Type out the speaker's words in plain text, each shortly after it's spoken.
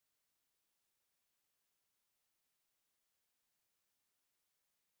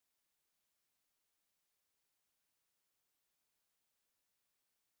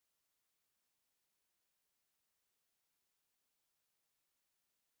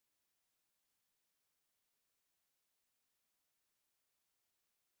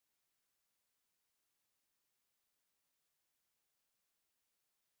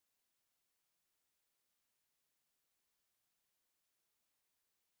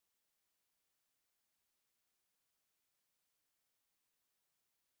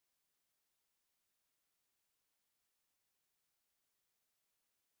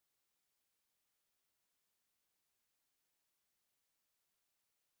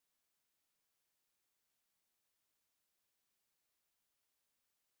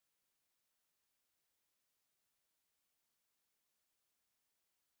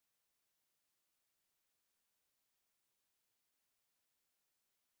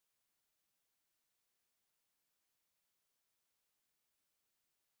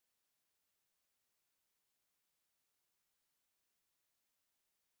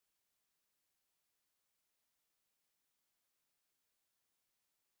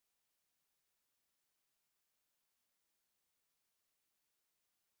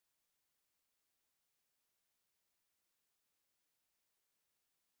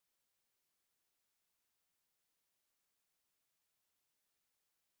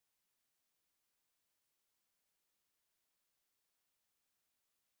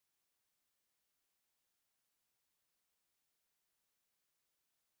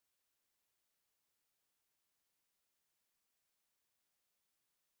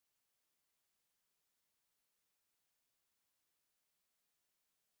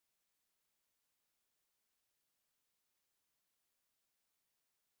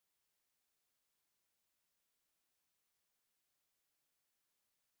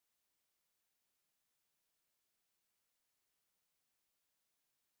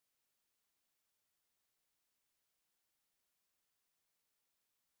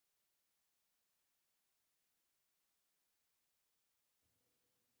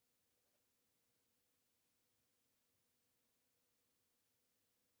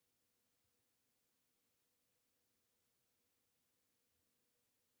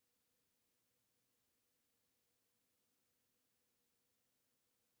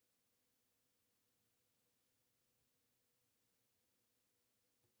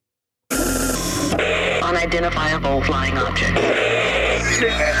unidentifiable flying object.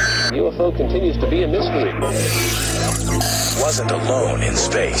 UFO continues to be a mystery. Wasn't alone in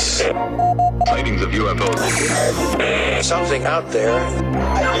space. Sightings of UFOs. Something out there,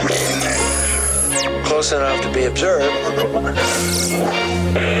 close enough to be observed.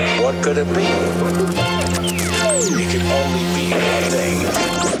 What could it be? It could only be one thing: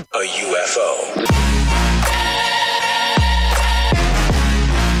 a UFO.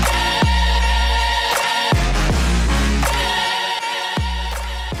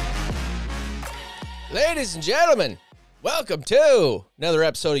 Ladies and gentlemen, welcome to another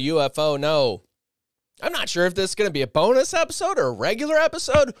episode of UFO No. I'm not sure if this is going to be a bonus episode or a regular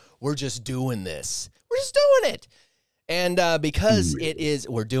episode. We're just doing this. We're just doing it. And because it is,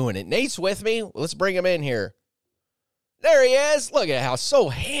 we're doing it. Nate's with me. Let's bring him in here. There he is. Look at how so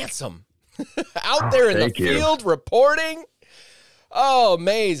handsome. Out there in the field reporting. Oh,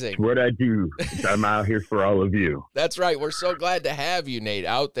 amazing. It's what I do. I'm out here for all of you. That's right. We're so glad to have you, Nate,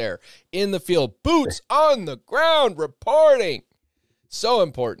 out there in the field. Boots on the ground reporting. So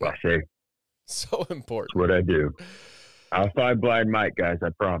important. I say, so important. it's what I do. I'll find Blind Mike, guys. I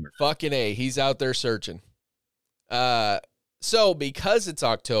promise. Fucking A. He's out there searching. So because it's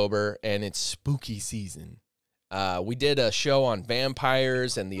October and it's spooky season, we did a show on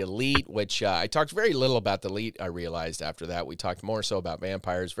vampires and the elite, which I talked very little about the elite, I realized after that. We talked more so about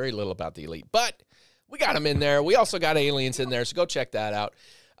vampires, very little about the elite. But we got them in there. We also got aliens in there, so go check that out.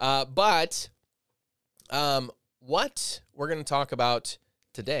 But what we're going to talk about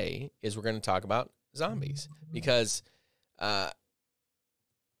today is we're going to talk about zombies. Because what's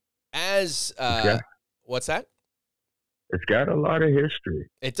that? It's got a lot of history.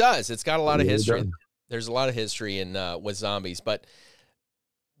 It does. It's got a lot of history. Does. There's a lot of history in with zombies, but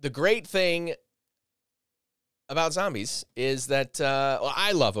the great thing about zombies is that well,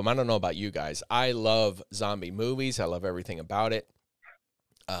 I love them. I don't know about you guys. I love zombie movies. I love everything about it.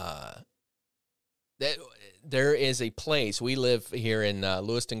 There is a place. We live here in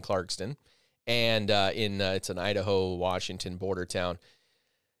Lewiston, Clarkston, and it's an Idaho-Washington border town.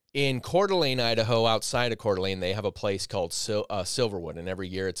 In Coeur d'Alene, Idaho, outside of Coeur d'Alene, they have a place called Silverwood, and every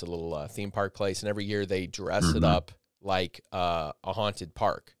year it's a little theme park place, and every year they dress it up like a haunted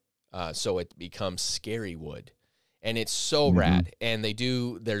park, so it becomes Scary Wood, and it's so rad. And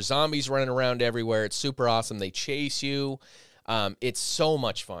there's zombies running around everywhere. It's super awesome. They chase you. It's so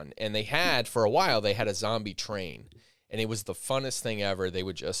much fun. And for a while, they had a zombie train, and it was the funnest thing ever. They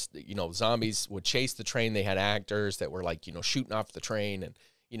would just, zombies would chase the train. They had actors that were like, shooting off the train, and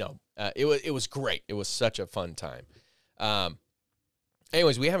it was great. It was such a fun time.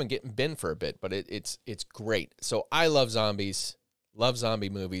 Anyways, we haven't been for a bit, but it's great. So I love zombies, love zombie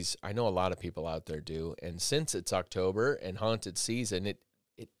movies. I know a lot of people out there do. And since it's October and haunted season,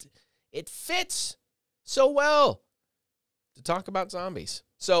 it fits so well to talk about zombies.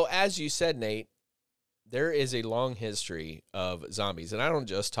 So as you said, Nate, there is a long history of zombies. And I'm not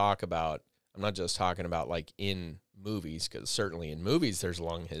just talking about like in movies, because certainly in movies there's a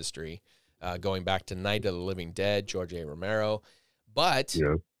long history going back to Night of the Living Dead, George A. Romero. But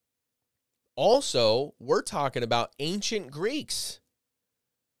also we're talking about ancient Greeks.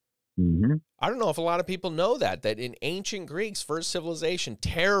 I don't know if a lot of people know that in ancient Greeks, first civilization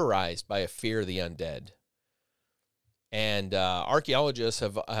terrorized by a fear of the undead. And archaeologists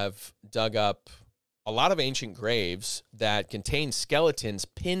have dug up a lot of ancient graves that contain skeletons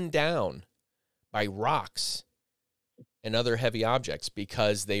pinned down by rocks and other heavy objects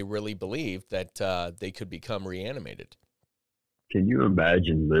because they really believed that they could become reanimated. Can you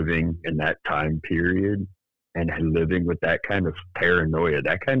imagine living in that time period and living with that kind of paranoia,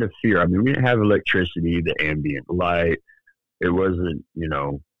 that kind of fear? I mean, we didn't have electricity, the ambient light. It wasn't,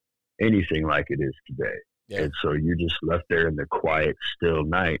 anything like it is today. Yeah. And so you just left there in the quiet, still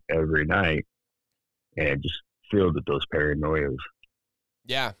night every night and just filled with those paranoias.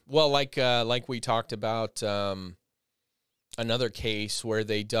 Yeah, well, like we talked about another case where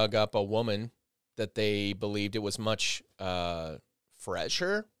they dug up a woman that they believed it was much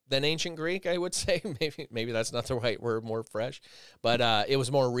fresher than ancient Greek, I would say. Maybe that's not the right word, more fresh. But it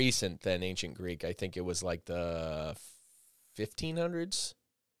was more recent than ancient Greek. I think it was like the 1500s,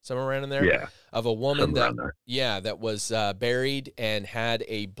 somewhere around in there. Yeah. Of a woman that was buried and had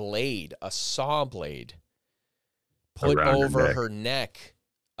a blade, a saw blade, put over her neck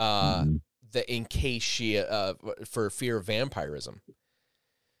in case she for fear of vampirism.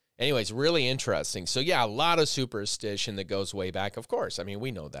 Anyways, really interesting. So yeah, a lot of superstition that goes way back. Of course, I mean,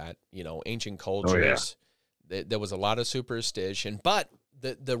 we know that, ancient cultures, there was a lot of superstition. But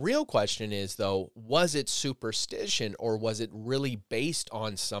the real question is, though, was it superstition or was it really based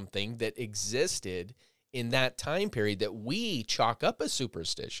on something that existed in that time period that we chalk up as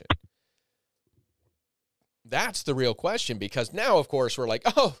superstition? That's the real question, because now, of course, we're like,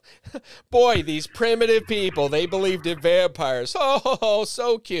 oh, boy, these primitive people, they believed in vampires. Oh,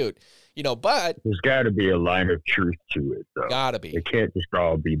 so cute. You know, but there's got to be a line of truth to it, though. Gotta be. It can't just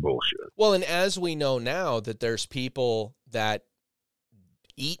all be bullshit. Well, and as we know now that there's people that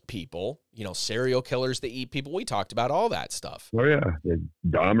eat people, you know, serial killers that eat people. We talked about all that stuff. Oh, yeah.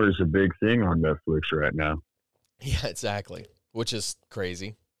 Dahmer's a big thing on Netflix right now. Yeah, exactly. Which is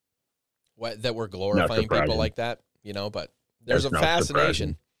crazy. That we're glorifying people like that, you know, but there's a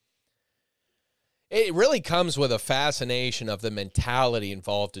fascination. It really comes with a fascination of the mentality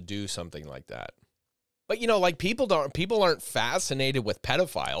involved to do something like that. But, you know, like people aren't fascinated with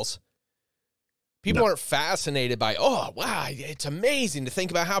pedophiles. People aren't fascinated by, oh, wow, it's amazing to think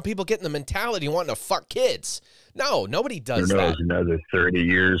about how people get in the mentality and wanting to fuck kids. No, nobody does that. Another 30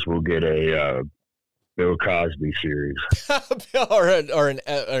 years, we'll get a Bill Cosby series. or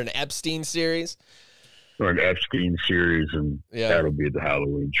an Epstein series. Or an Epstein series, and that'll be the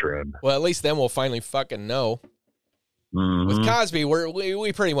Halloween trend. Well, at least then we'll finally fucking know. Mm-hmm. With Cosby,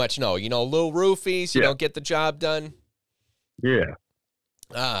 we pretty much know. You know, little roofies, you don't get the job done. Yeah.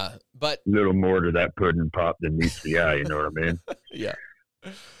 But a little more to that pudding pop than meets the eye, you know what I mean? Yeah.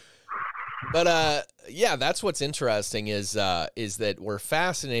 But yeah, that's what's interesting is that we're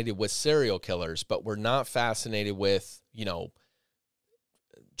fascinated with serial killers, but we're not fascinated with, you know,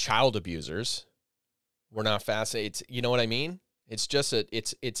 child abusers. We're not fascinated. You know what I mean? It's just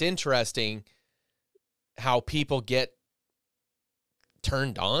it's interesting how people get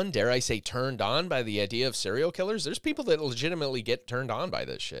turned on, dare I say turned on, by the idea of serial killers. There's people that legitimately get turned on by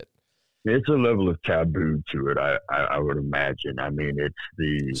this shit. It's a level of taboo to it, I would imagine. I mean, it's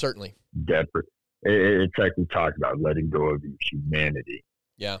the... Certainly. It's like we talked about, letting go of your humanity.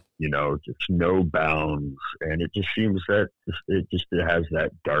 Yeah. You know, just no bounds. And it just seems that it has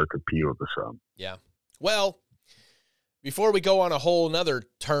that dark appeal to some. Yeah. Well, before we go on a whole nother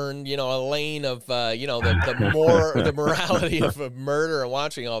turn, you know, a lane of, you know, the morality of murder and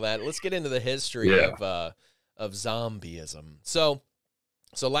watching all that, let's get into the history of zombieism. So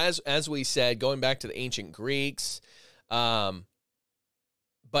as we said, going back to the ancient Greeks, but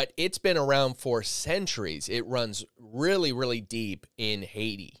it's been around for centuries. It runs really, really deep in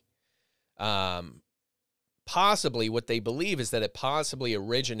Haiti. Possibly what they believe is that it possibly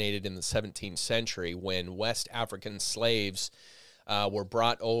originated in the 17th century when West African slaves were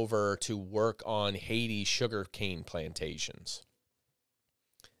brought over to work on Haiti sugarcane plantations.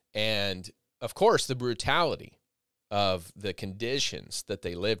 And, of course, the brutality of the conditions that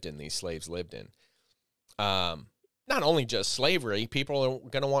they lived in, these slaves lived in. Not only just slavery, people are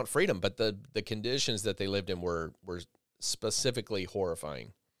going to want freedom, but the conditions that they lived in were specifically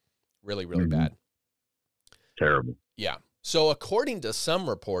horrifying. Really, really bad. Terrible. Yeah. So according to some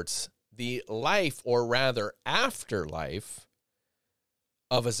reports, the life, or rather afterlife,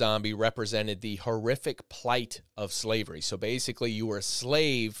 of a zombie represented the horrific plight of slavery. So basically you were a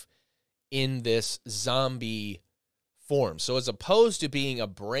slave in this zombie form. So as opposed to being a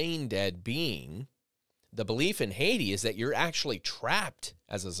brain-dead being, the belief in Haiti is that you're actually trapped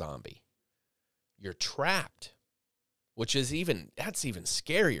as a zombie. You're trapped, which is that's even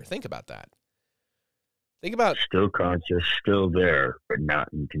scarier. Think about that. Think about still conscious, still there, but not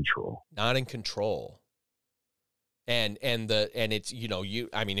in control. Not in control. And it's, you know,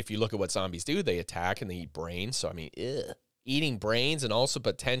 I mean, if you look at what zombies do, they attack and they eat brains. So I mean, eating brains and also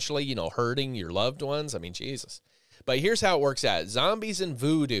potentially, you know, hurting your loved ones. I mean, Jesus. But here's how it works out. Zombies and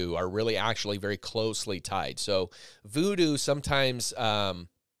voodoo are really actually very closely tied. So voodoo, sometimes called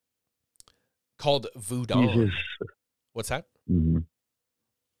voodoo. What's that? Mm-hmm.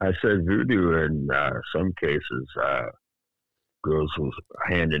 I said voodoo in some cases goes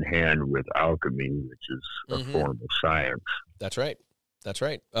hand in hand with alchemy, which is a form of science. That's right. That's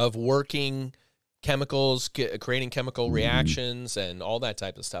right. Of working chemicals, creating chemical reactions and all that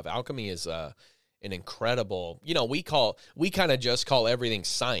type of stuff. Alchemy is an incredible, you know, we kind of just call everything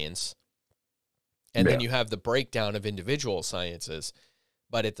science. And then you have the breakdown of individual sciences.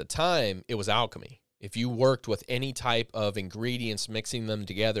 But at the time, it was alchemy. If you worked with any type of ingredients, mixing them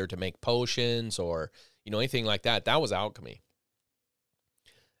together to make potions or, you know, anything like that, that was alchemy.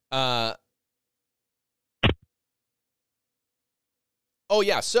 Oh,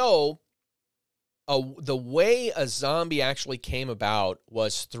 yeah. So the way a zombie actually came about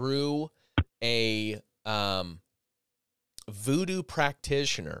was through a voodoo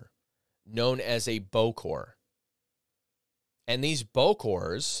practitioner known as a bokor. And these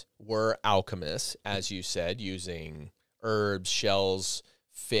bokors were alchemists, as you said, using herbs, shells,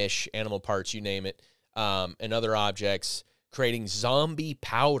 fish, animal parts, you name it, and other objects, creating zombie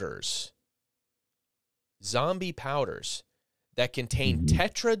powders. Zombie powders that contain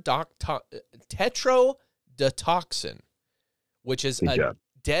tetrodotoxin, which is a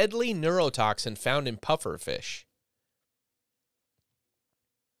deadly neurotoxin found in pufferfish.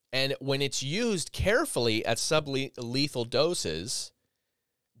 And when it's used carefully at sublethal doses,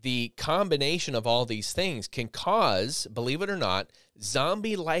 the combination of all these things can cause, believe it or not,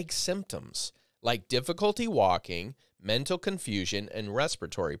 zombie-like symptoms like difficulty walking, mental confusion, and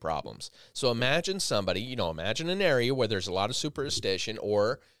respiratory problems. So imagine somebody, imagine an area where there's a lot of superstition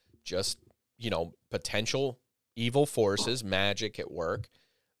or just, potential evil forces, magic at work.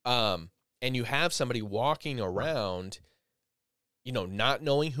 And you have somebody walking around, not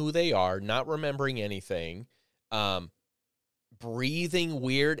knowing who they are, not remembering anything, breathing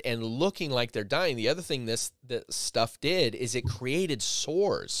weird and looking like they're dying. The other thing this stuff did is it created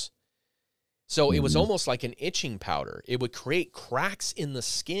sores. So it was almost like an itching powder. It would create cracks in the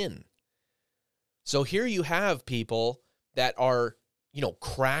skin. So here you have people that are,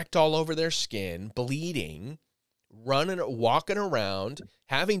 cracked all over their skin, bleeding, walking around,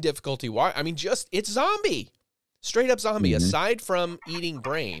 having difficulty walking. I mean, it's zombie. Straight up zombie. Aside from eating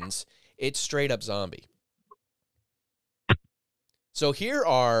brains, it's straight up zombie. So here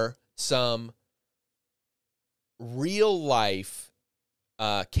are some real life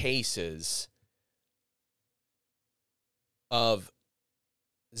cases of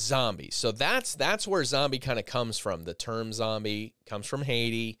zombies. So that's where zombie kind of comes from. The term zombie comes from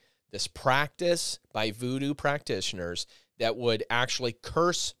Haiti. This practice by voodoo practitioners that would actually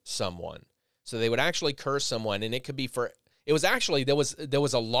curse someone. So they would actually curse someone, and it could be there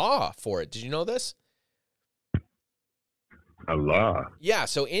was a law for it. Did you know this? A law? Yeah.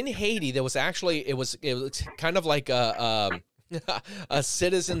 So in Haiti, there was actually, it was kind of like a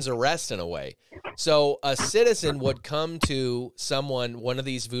citizen's arrest in a way. So a citizen would come to one of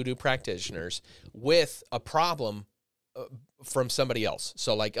these voodoo practitioners with a problem from somebody else.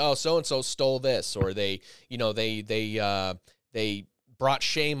 So like, oh, so-and-so stole this, or they brought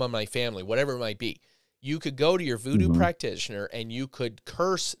shame on my family, whatever it might be. You could go to your voodoo practitioner and you could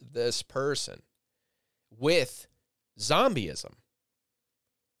curse this person with zombieism.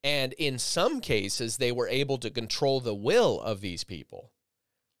 And in some cases, they were able to control the will of these people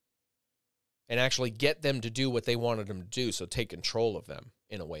and actually get them to do what they wanted them to do. So take control of them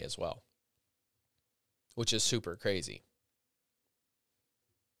in a way as well, which is super crazy.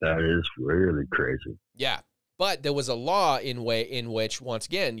 That is really crazy. Yeah. But there was a law in which, once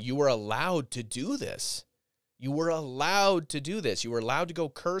again, you were allowed to do this. You were allowed to do this. You were allowed to go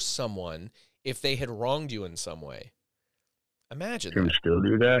curse someone if they had wronged you in some way. Imagine Can that. we still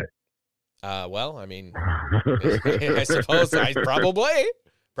do that? Well, I mean, I suppose probably.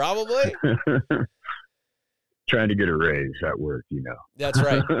 Trying to get a raise at work, That's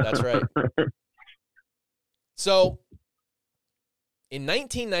right. That's right. So, in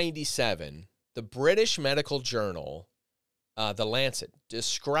 1997, the British medical journal, The Lancet,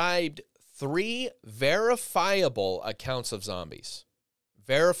 described 3 verifiable accounts of zombies.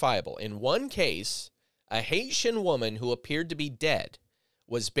 Verifiable. In one case, a Haitian woman who appeared to be dead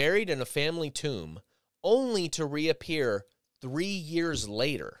was buried in a family tomb only to reappear 3 years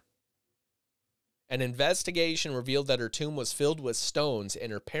later. An investigation revealed that her tomb was filled with stones,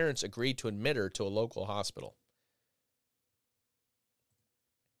 and her parents agreed to admit her to a local hospital.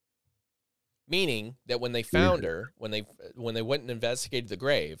 Meaning that when they found her, when they went and investigated the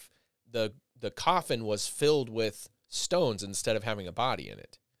grave, the coffin was filled with stones instead of having a body in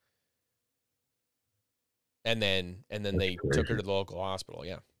it. And then they took her to the local hospital.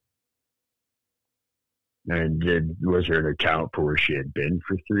 Yeah. And was there an account for where she had been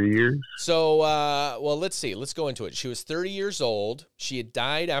for 3 years? So, well, let's see. Let's go into it. She was 30 years old. She had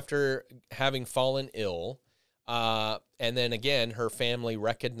died after having fallen ill. And then again, her family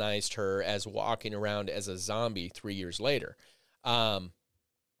recognized her as walking around as a zombie 3 years later. No,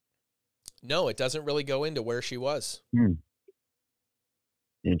 it doesn't really go into where she was.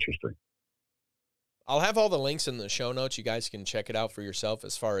 Interesting. I'll have all the links in the show notes. You guys can check it out for yourself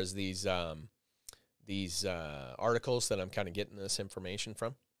as far as these articles that I'm kind of getting this information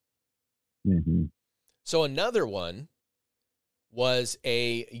from. So another one was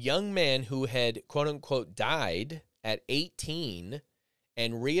a young man who had, quote unquote, died at 18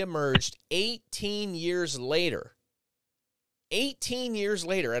 and reemerged 18 years later. 18 years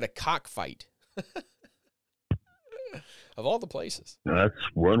later at a cockfight. Of all the places. That's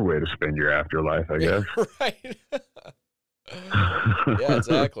one way to spend your afterlife, I guess. Right. Yeah,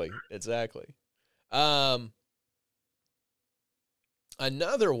 exactly. Exactly.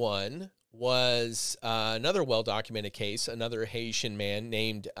 Another one was another well-documented case, another Haitian man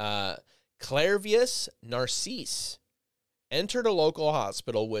named Clairvius Narcisse entered a local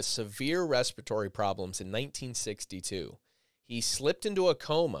hospital with severe respiratory problems in 1962. He slipped into a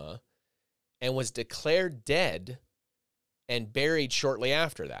coma and was declared dead and buried shortly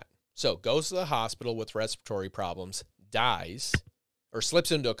after that. So goes to the hospital with respiratory problems, dies, or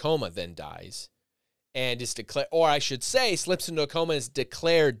slips into a coma, then dies, and is declared, or I should say, slips into a coma and is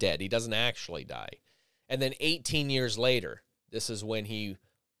declared dead. He doesn't actually die. And then 18 years later, this is when he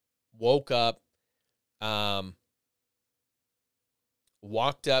woke up,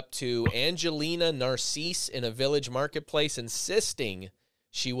 walked up to Angelina Narcisse in a village marketplace, insisting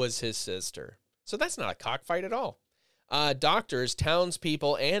she was his sister. So that's not a cockfight at all. Doctors,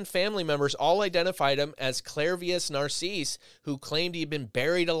 townspeople, and family members all identified him as Clairvius Narcisse, who claimed he'd been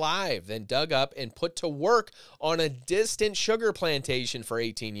buried alive, then dug up and put to work on a distant sugar plantation for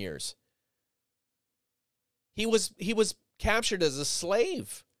 18 years. He was captured as a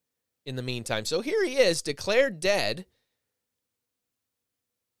slave in the meantime. So here he is, declared dead,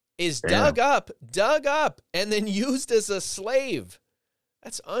 is dug up, and then used as a slave.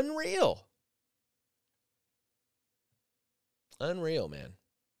 That's unreal. Unreal, man.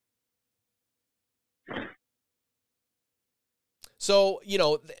 So, you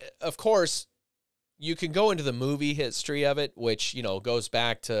know, of course, you can go into the movie history of it, which, you know, goes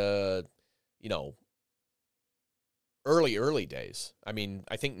back to, you know, early days. I mean,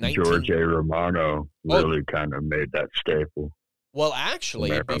 I think George A. Romano really kind of made that staple. Well,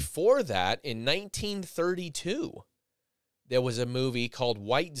 actually, before that, in 1932, there was a movie called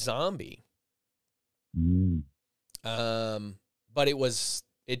White Zombie. But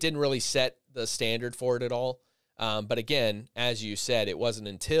it didn't really set the standard for it at all. But again, as you said, it wasn't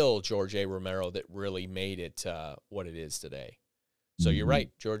until George A. Romero that really made it what it is today. So you're right,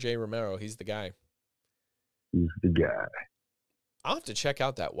 George A. Romero, he's the guy. He's the guy. I'll have to check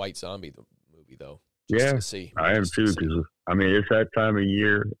out that White Zombie movie, though. Yeah, to see. I am too, because, I mean, it's that time of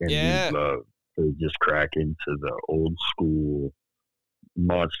year, and we love to just crack into the old school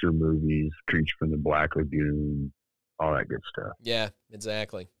monster movies, Creature from the Black Lagoon, all that good stuff. Yeah,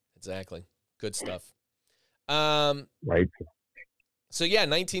 exactly. Good stuff. Right. So yeah,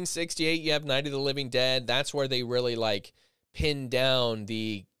 1968, you have Night of the Living Dead. That's where they really like pin down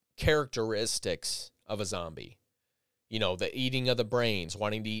the characteristics of a zombie. You know, the eating of the brains,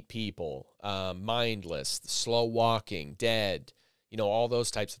 wanting to eat people, mindless, slow walking, dead, you know, all those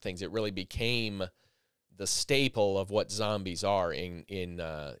types of things. It really became the staple of what zombies are in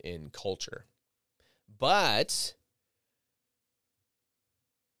culture. But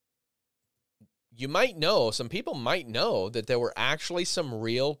you might know, some people might know that there were actually some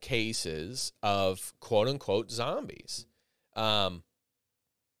real cases of quote-unquote zombies. And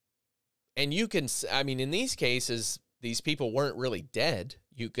you can, I mean, in these cases, these people weren't really dead.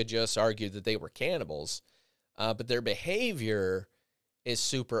 You could just argue that they were cannibals, but their behavior is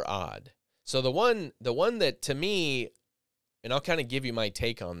super odd. So the one that to me, and I'll kind of give you my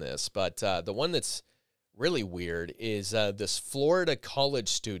take on this, but the one that's really weird is this Florida college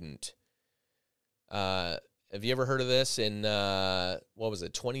student. Have you ever heard of this in,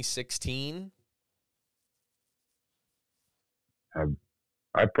 2016?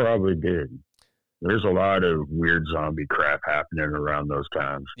 I probably did. There's a lot of weird zombie crap happening around those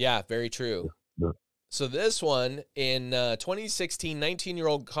times. Yeah, very true. So this one, in 2016,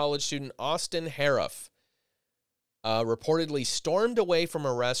 19-year-old college student Austin Harroff reportedly stormed away from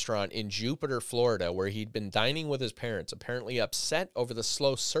a restaurant in Jupiter, Florida, where he'd been dining with his parents, apparently upset over the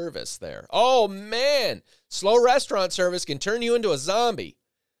slow service there. Oh, man! Slow restaurant service can turn you into a zombie.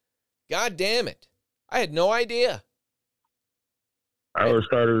 God damn it. I had no idea. I always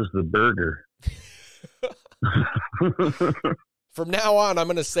thought it was the burger. From now on, I'm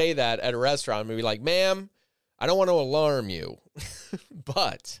going to say that at a restaurant. I'm going to be like, ma'am, I don't want to alarm you,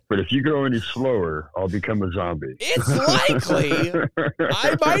 but if you go any slower, I'll become a zombie. It's likely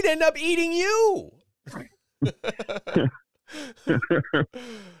I might end up eating you.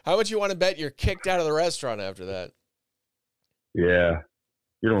 How much you want to bet you're kicked out of the restaurant after that? Yeah,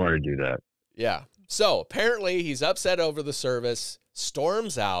 you don't want to do that. Yeah. So apparently he's upset over the service,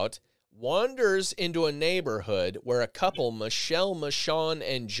 storms out, wanders into a neighborhood where a couple, Michelle Michon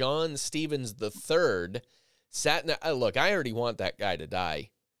and John Stevens III, sat in there. Look, I already want that guy to die.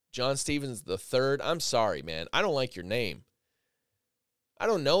 John Stevens III, I'm sorry, man. I don't like your name. I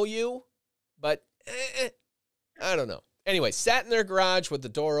don't know you, but I don't know. Anyway, sat in their garage with the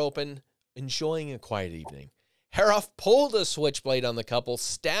door open, enjoying a quiet evening. Harroff pulled a switchblade on the couple,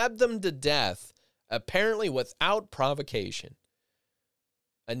 stabbed them to death, apparently without provocation.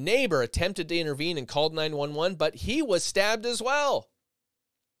 A neighbor attempted to intervene and called 911, but he was stabbed as well.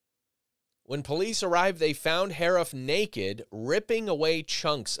 When police arrived, they found Harif naked, ripping away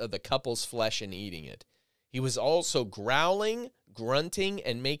chunks of the couple's flesh and eating it. He was also growling, grunting,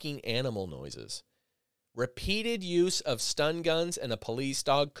 and making animal noises. Repeated use of stun guns and a police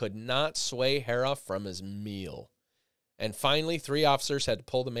dog could not sway Harif from his meal. And finally, 3 officers had to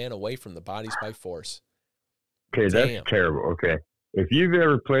pull the man away from the bodies by force. Okay, Damn. That's terrible. Okay. If you've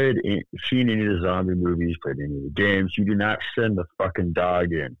ever seen any of the zombie movies, played any of the games, you do not send the fucking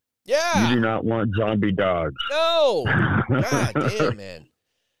dog in. Yeah. You do not want zombie dogs. No. God damn, man.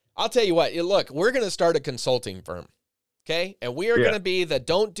 I'll tell you what. Look, we're going to start a consulting firm, okay? And we are going to be the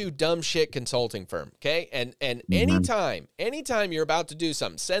don't do dumb shit consulting firm, okay? And anytime you're about to do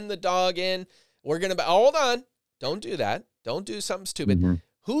something, send the dog in. We're going to hold on. Don't do that. Don't do something stupid.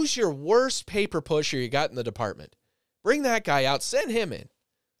 Who's your worst paper pusher you got in the department? Bring that guy out. Send him in.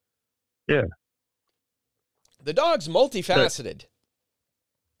 Yeah. The dog's multifaceted.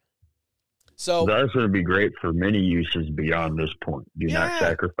 So that's going to be great for many uses beyond this point. Do not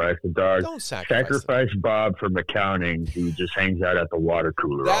sacrifice the dog. Don't sacrifice Bob from accounting, who just hangs out at the water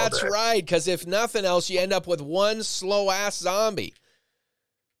cooler. That's all day. right, because if nothing else, you end up with one slow-ass zombie.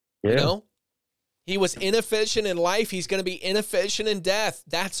 Yeah. You know? He was inefficient in life. He's going to be inefficient in death.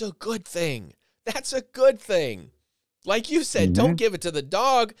 That's a good thing. That's a good thing. Like you said, don't give it to the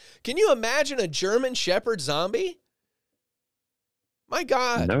dog. Can you imagine a German Shepherd zombie? My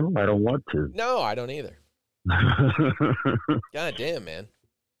God. No, I don't want to. No, I don't either. God damn, man.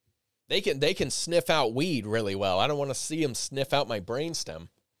 They can sniff out weed really well. I don't want to see them sniff out my brainstem.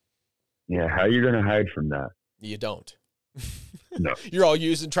 Yeah, how are you going to hide from that? You don't. No. You're all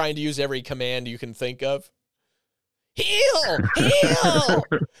trying to use every command you can think of. Heal! Heal!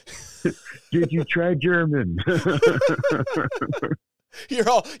 Did you try German? You're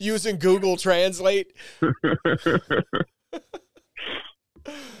all using Google Translate.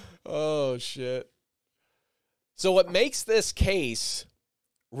 Oh, shit. So what makes this case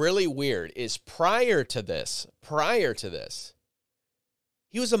really weird is prior to this,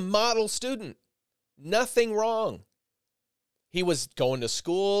 he was a model student. Nothing wrong. He was going to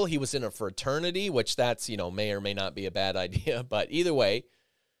school. He was in a fraternity, which that's, may or may not be a bad idea. But either way,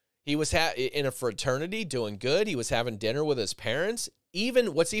 he was in a fraternity doing good. He was having dinner with his parents.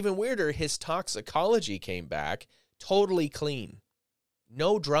 What's even weirder, his toxicology came back totally clean.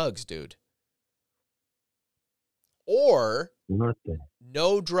 No drugs, dude. Or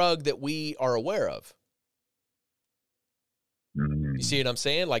no drug that we are aware of. You see what I'm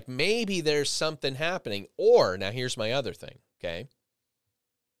saying? Like maybe there's something happening. Or, now here's my other thing, okay?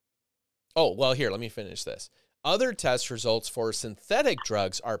 Oh, well, here, let me finish this. Other test results for synthetic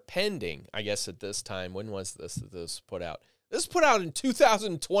drugs are pending, I guess at this time. When was this put out? This was put out in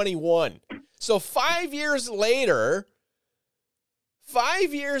 2021. So 5 years later,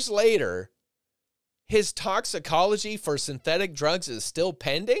 his toxicology for synthetic drugs is still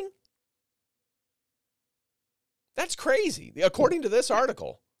pending? That's crazy, according to this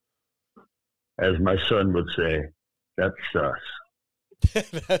article. As my son would say, that's sus.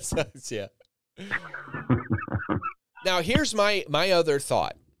 That's sus, yeah. Now, here's my other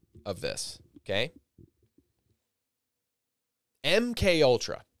thought of this, okay? MK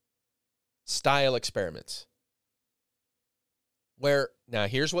Ultra style experiments. Where, now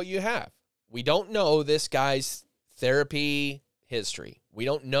here's what you have. We don't know this guy's therapy history. We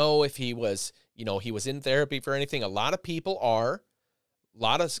don't know if he was, he was in therapy for anything. A lot of people are. A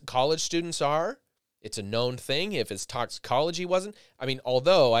lot of college students are. It's a known thing. If his toxicology wasn't,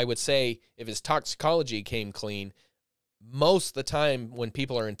 although I would say if his toxicology came clean, most of the time when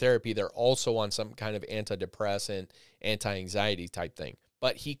people are in therapy, they're also on some kind of antidepressant, anti-anxiety type thing.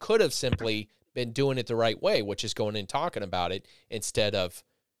 But he could have simply been doing it the right way, which is going in and talking about it instead of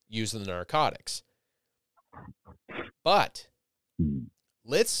using the narcotics. But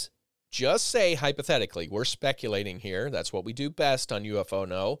let's just say hypothetically, we're speculating here. That's what we do best on UFO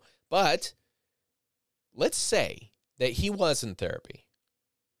No. But let's say that he was in therapy.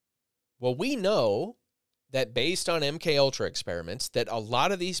 Well, we know that based on MK Ultra experiments, that a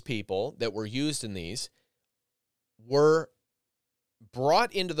lot of these people that were used in these were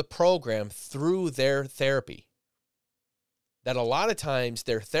brought into the program through their therapy. That a lot of times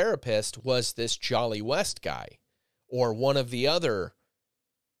their therapist was this Jolly West guy or one of the other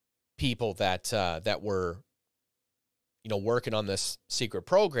people that were, working on this secret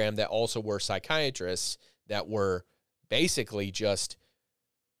program that also were psychiatrists that were basically just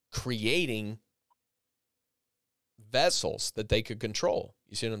creating vessels that they could control.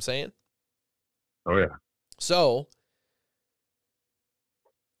 You see what I'm saying? Oh, yeah. So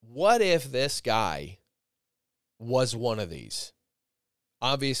what if this guy was one of these?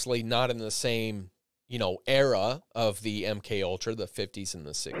 Obviously not in the same, era of the MK Ultra, the 50s and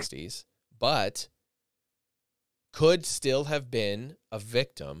the 60s, but could still have been a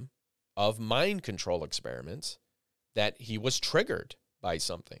victim of mind control experiments, that he was triggered by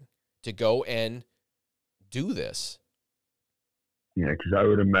something to go and do this. Yeah, because I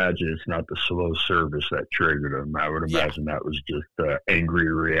would imagine it's not the slow service that triggered him. I would imagine that was just an angry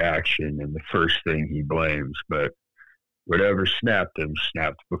reaction and the first thing he blames. But whatever snapped him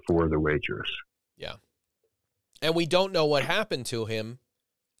snapped before the waitress. Yeah. And we don't know what happened to him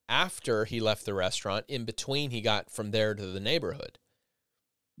after he left the restaurant, in between he got from there to the neighborhood.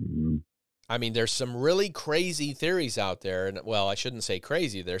 Mm-hmm. I mean, there's some really crazy theories out there. And, well, I shouldn't say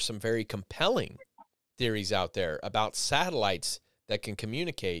crazy. There's some very compelling theories out there about satellites that can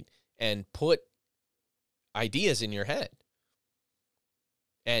communicate and put ideas in your head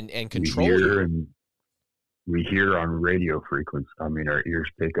and control you. We hear on radio frequency. I mean, our ears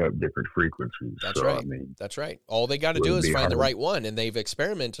pick up different frequencies. That's right. I mean, that's right. All they got to do is find the right one, and they've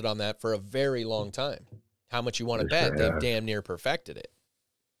experimented on that for a very long time. How much you want to bet? They've damn near perfected it.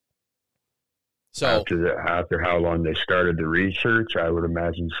 So after how long they started the research, I would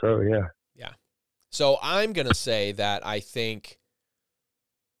imagine so. Yeah. Yeah. So I'm going to say that I think,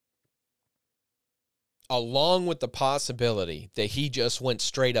 along with the possibility that he just went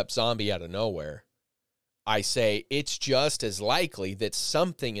straight up zombie out of nowhere, I say it's just as likely that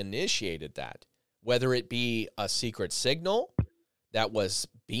something initiated that, whether it be a secret signal that was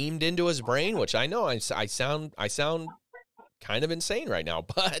beamed into his brain, which I know I sound kind of insane right now,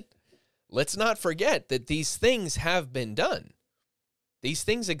 but let's not forget that these things have been done. These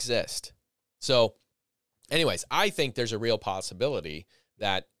things exist. So anyways, I think there's a real possibility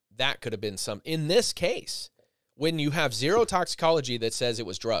that that could have been in this case, when you have zero toxicology that says it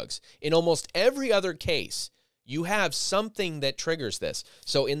was drugs. In almost every other case, you have something that triggers this.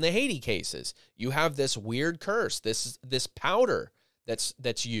 So in the Haiti cases, you have this weird curse, this powder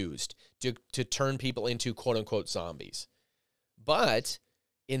that's used to turn people into quote-unquote zombies. But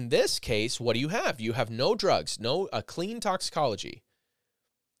in this case, what do you have? You have no drugs, a clean toxicology.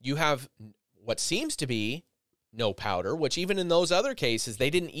 You have what seems to be no powder, which even in those other cases,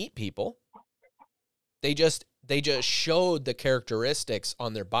 they didn't eat people. They just showed the characteristics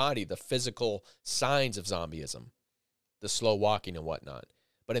on their body, the physical signs of zombieism, the slow walking and whatnot.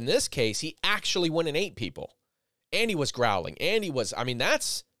 But in this case, he actually went and ate people, and he was growling, and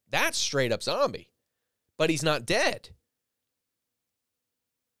that's straight up zombie, but he's not dead.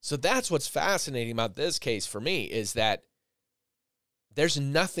 So that's what's fascinating about this case for me, is that there's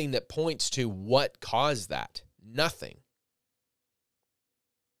nothing that points to what caused that. Nothing.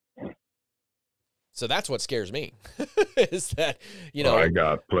 So that's what scares me, is that, I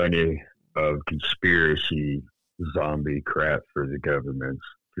got plenty of conspiracy zombie crap for the governments,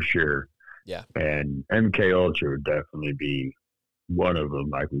 for sure. Yeah. And MK Ultra would definitely be one of them,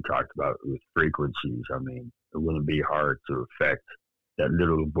 like we talked about with frequencies. I mean, it wouldn't be hard to affect that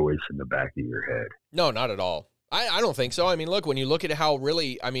little voice in the back of your head. No, not at all. I don't think so. I mean, look, when you look at how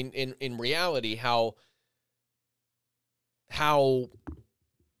really, in reality, how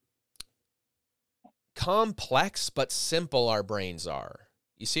complex but simple our brains are.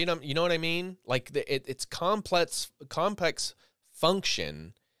 You see you know what I mean? Like it's complex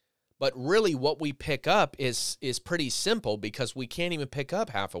function, but really what we pick up is pretty simple, because we can't even pick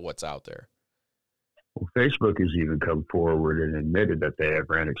up half of what's out there. Well, Facebook has even come forward and admitted that they have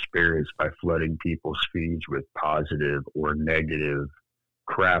ran experiments by flooding people's feeds with positive or negative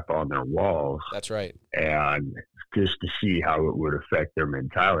crap on their walls. That's right. And just to see how it would affect their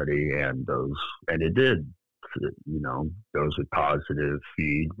mentality, and it did. Those with positive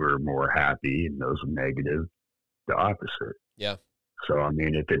feed were more happy, and those with negative, the opposite. Yeah. So, I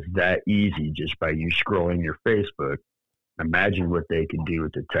mean, if it's that easy just by you scrolling your Facebook, imagine what they can do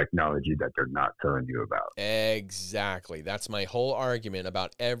with the technology that they're not telling you about. Exactly. That's my whole argument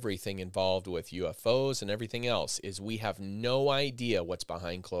about everything involved with UFOs and everything else, is we have no idea what's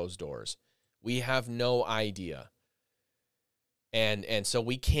behind closed doors. We have no idea. And so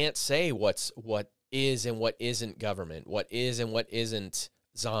we can't say what is and what isn't government, what is and what isn't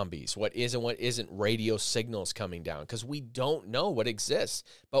zombies, what is and what isn't radio signals coming down, because we don't know what exists.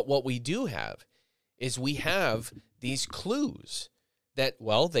 But what we do have is we have these clues that,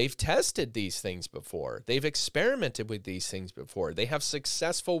 well, they've tested these things before. They've experimented with these things before. They have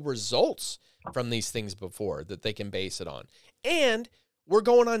successful results from these things before that they can base it on. And we're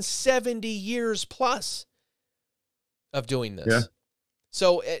going on 70 years plus of doing this. Yeah.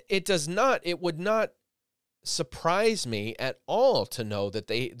 So it would not surprise me at all to know that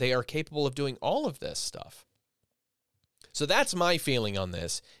they are capable of doing all of this stuff. So that's my feeling on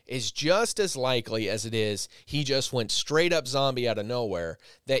this, is just as likely as it is he just went straight up zombie out of nowhere,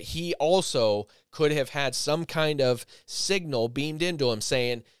 that he also could have had some kind of signal beamed into him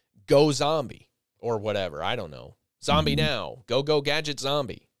saying, go zombie, or whatever. I don't know. Zombie now. Go gadget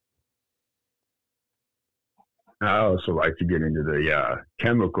zombie. I also like to get into the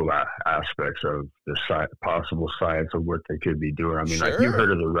chemical aspects of the possible science of what they could be doing. I mean, like, you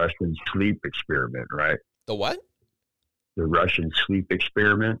heard of the Russian sleep experiment, right? The what? The Russian sleep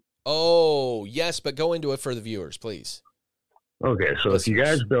experiment. Oh, yes, but go into it for the viewers, please. Okay, so if you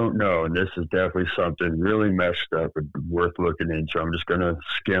guys don't know, and this is definitely something really messed up and worth looking into, I'm just going to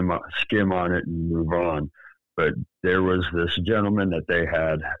skim on it and move on. But there was this gentleman that they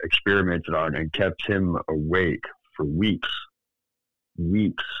had experimented on and kept him awake for weeks,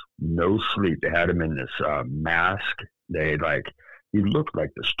 no sleep. They had him in this mask. He looked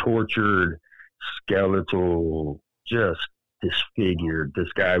like this tortured, skeletal, just disfigured.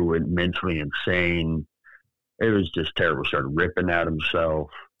 This guy went mentally insane. It was just terrible. Started ripping at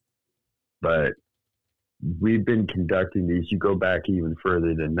himself. But we've been conducting these. You go back even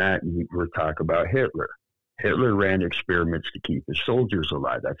further than that, and we're talking about Hitler. Hitler ran experiments to keep his soldiers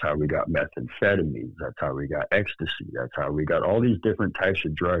alive. That's how we got methamphetamines. That's how we got ecstasy. That's how we got all these different types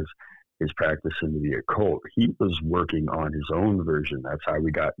of drugs. His practice into the occult. He was working on his own version. That's how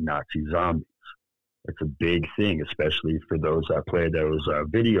we got Nazi zombies. It's a big thing, especially for those that play those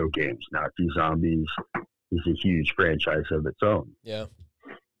video games. Nazi Zombies is a huge franchise of its own. Yeah.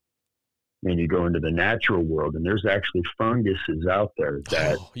 And you go into the natural world, and there's actually funguses out there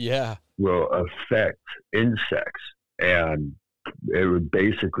that will affect insects, and it would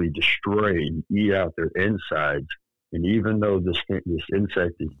basically destroy and eat out their insides. And even though this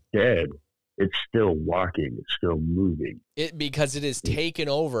insect is dead, it's still walking, it's still moving. Because it has taken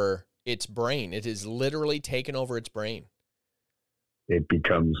over its brain. It is literally taken over its brain. It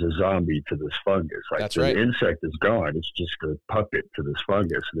becomes a zombie to this fungus. Like, that's the right. insect is gone. It's just a puppet to this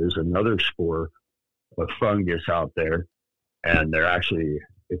fungus. There's another spore of fungus out there, and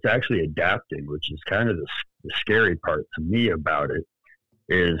it's actually adapting, which is kind of the scary part to me about it.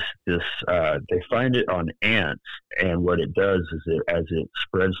 Is this? They find it on ants, and what it does is as it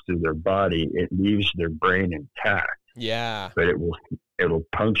spreads through their body, it leaves their brain intact. Yeah. But it'll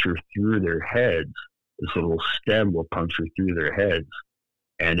puncture through their heads. This little stem will puncture through their heads,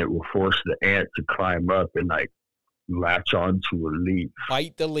 and it will force the ant to climb up and latch onto a leaf.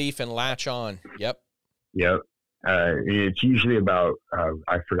 Bite the leaf and latch on. Yep. It's usually about,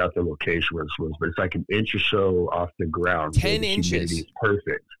 I forgot the location where this was, but it's like an inch or so off the ground. 10 inches. Is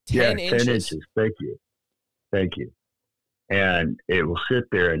perfect. 10 inches. 10 inches. Thank you. And it will sit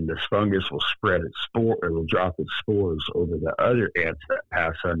there, and this fungus will spread its spore. It will drop its spores over the other ants that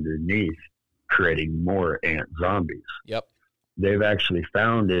pass underneath, creating more ant zombies. Yep. They've actually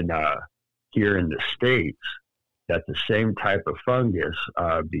found here in the States that the same type of fungus,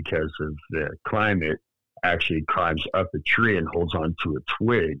 because of the climate, actually climbs up a tree and holds onto a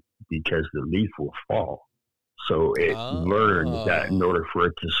twig because the leaf will fall. So it learned that in order for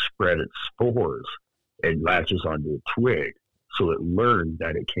it to spread its spores, it latches onto a twig. So it learned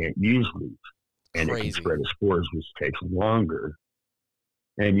that it can't use leaves, and it can spread its spores, which takes longer.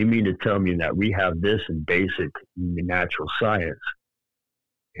 And you mean to tell me that we have this in basic natural science,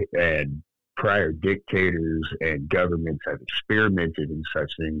 and prior dictators and governments have experimented in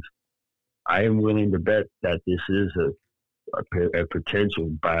such things? I am willing to bet that this is a potential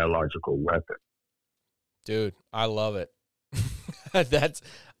biological weapon. Dude, I love it.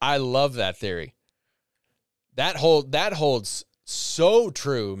 I love that theory. That holds so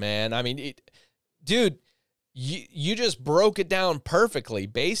true, man. I mean, dude, you just broke it down perfectly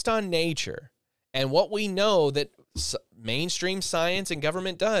based on nature and what we know that mainstream science and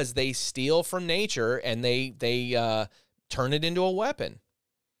government does. They steal from nature and they turn it into a weapon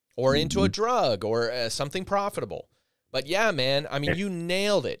or into a drug or something profitable. But yeah, man, I mean, you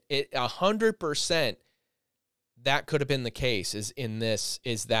nailed it. 100%. That could have been the case.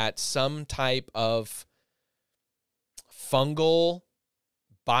 Is that some type of fungal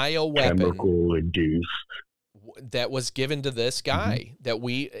bioweapon, chemical induced, that was given to this guy that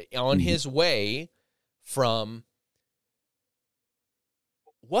on his way from.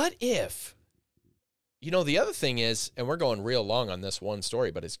 What if, the other thing is, and we're going real long on this one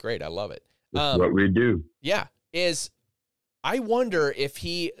story, but it's great. I love it. That's what we do. Yeah. I wonder if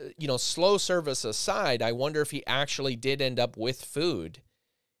he, slow service aside, I wonder if he actually did end up with food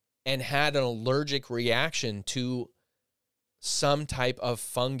and had an allergic reaction to some type of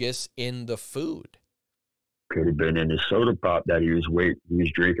fungus in the food. Could have been in his soda pop that he was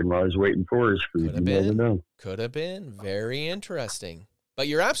drinking while he was waiting for his food. You never know. Could have been. Very interesting. But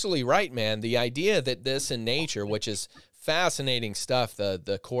you're absolutely right, man. The idea that this in nature, which is fascinating stuff,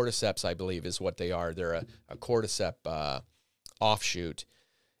 the cordyceps, I believe, is what they are. They're a cordyceps offshoot,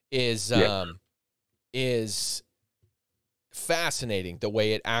 is fascinating, the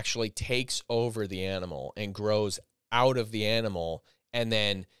way it actually takes over the animal and grows out of the animal and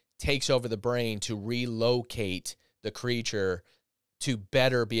then takes over the brain to relocate the creature to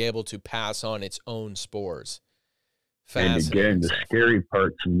better be able to pass on its own spores. And again, the scary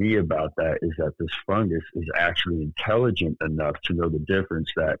part to me about that is that this fungus is actually intelligent enough to know the difference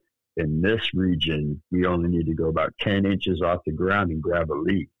that in this region, we only need to go about 10 inches off the ground and grab a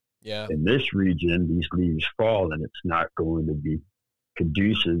leaf. Yeah. In this region, these leaves fall, and it's not going to be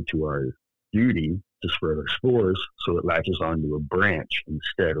conducive to our duty to spread our spores, so it latches onto a branch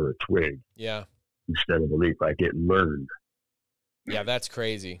instead, or a twig. Yeah. Instead of a leaf, like it learned. Yeah, that's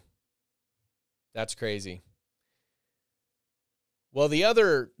crazy. That's crazy. Well,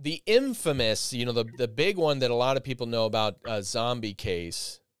 the infamous, the big one that a lot of people know about a zombie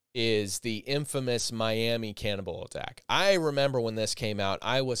case is the infamous Miami cannibal attack. I remember when this came out,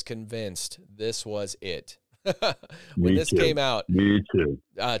 I was convinced this was it. When this came out, me too.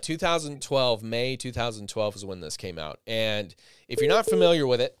 2012, May 2012 is when this came out. And if you're not familiar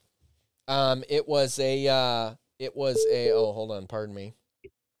with it, it was a, oh, hold on, pardon me.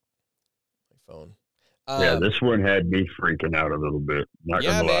 My phone. Yeah, this one had me freaking out a little bit. Not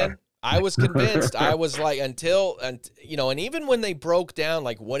gonna lie. Man, I was convinced. I was like, and even when they broke down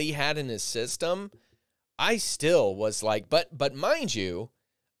like what he had in his system, I still was like, but mind you,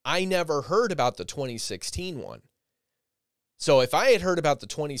 I never heard about the 2016 one. So if I had heard about the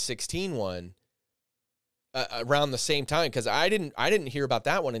 2016 one around the same time, because I didn't hear about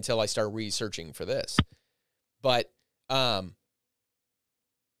that one until I started researching for this, but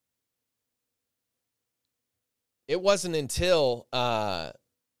it wasn't until,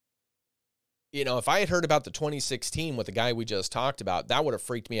 if I had heard about the 2016 with the guy we just talked about, that would have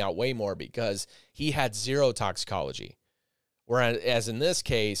freaked me out way more because he had zero toxicology. Whereas in this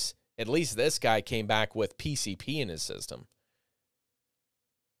case, at least this guy came back with PCP in his system.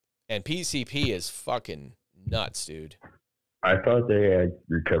 And PCP is fucking nuts, dude. I thought they had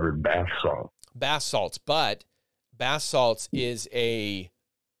recovered bath salt. Bath salts, but bath salts is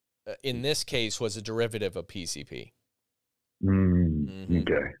in this case, was a derivative of PCP.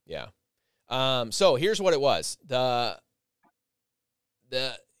 Okay. Yeah. So here's what it was. So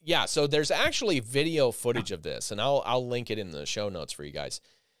there's actually video footage of this, and I'll link it in the show notes for you guys.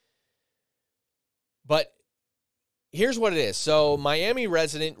 But here's what it is. So Miami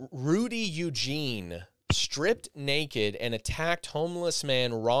resident Rudy Eugene stripped naked and attacked homeless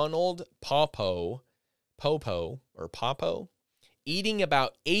man Ronald Popo, eating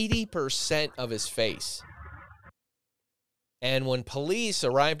about 80% of his face. And when police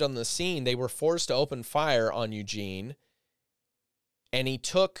arrived on the scene, they were forced to open fire on Eugene, and he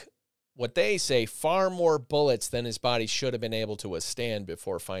took, what they say, far more bullets than his body should have been able to withstand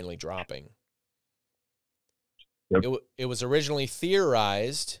before finally dropping. Yep. It was originally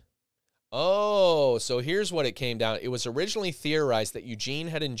theorized. Oh, so here's what it came down. It was originally theorized that Eugene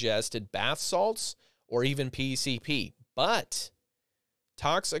had ingested bath salts or even PCP, but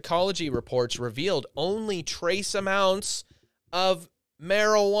toxicology reports revealed only trace amounts of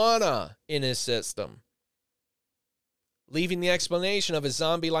marijuana in his system, leaving the explanation of his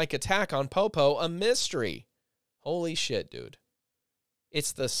zombie-like attack on Popo a mystery. Holy shit, dude.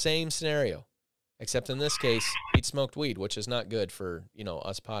 It's the same scenario, except in this case, he'd smoked weed, which is not good for,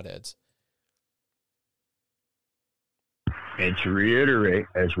 us potheads. And to reiterate,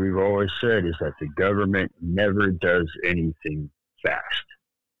 as we've always said, is that the government never does anything fast.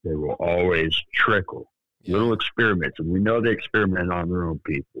 They will always trickle. Little experiments, and we know they experiment on their own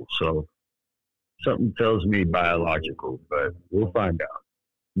people. So something tells me biological, but we'll find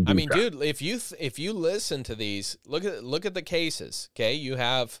out. I mean, dude, if you listen to these, look at the cases. Okay, you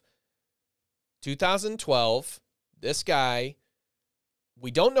have 2012. This guy, we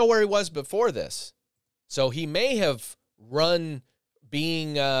don't know where he was before this, so he may have run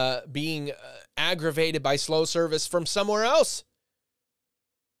being aggravated by slow service from somewhere else.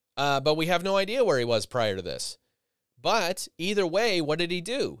 But we have no idea where he was prior to this. But either way, what did he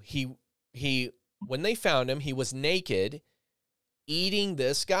do? He when they found him, he was naked, eating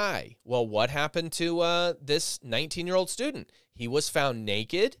this guy. Well, what happened to this 19-year-old student? He was found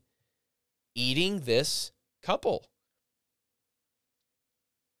naked, eating this couple.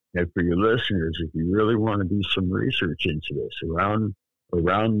 And for your listeners, if you really want to do some research into this, around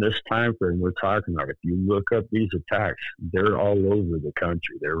around this time frame we're talking about, if you look up these attacks, they're all over the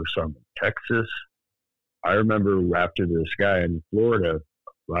country. There were some in Texas. I remember after this guy in Florida,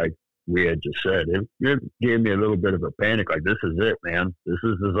 like we had just said, it gave me a little bit of a panic. Like, this is it, man. This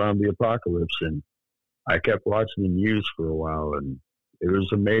is the zombie apocalypse. And I kept watching the news for a while, and it was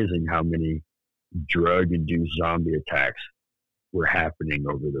amazing how many drug-induced zombie attacks were happening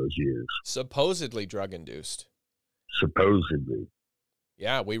over those years. Supposedly drug-induced. Supposedly.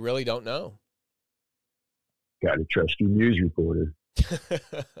 Yeah, we really don't know. Got to trust your news reporter.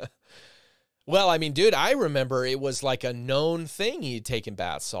 Well, I mean, dude, I remember it was like a known thing he'd taken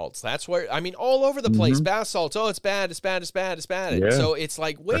bath salts. That's where, I mean, all over the place, bath salts. Oh, it's bad, it's bad, it's bad, it's bad. Yeah. So it's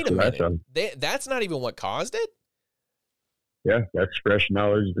like, wait a minute. That's not even what caused it? Yeah, that's fresh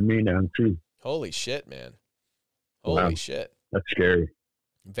knowledge to me now, too. Holy shit, man. Holy shit. That's scary.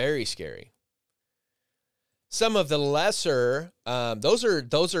 Very scary. Some of the lesser, those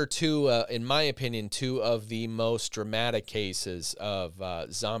are two, in my opinion, two of the most dramatic cases of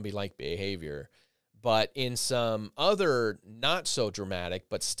zombie-like behavior. But in some other not so dramatic,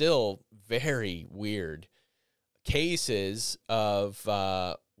 but still very weird cases of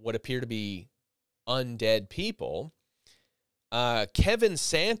what appear to be undead people, Kevin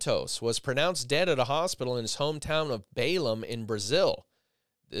Santos was pronounced dead at a hospital in his hometown of Belém in Brazil.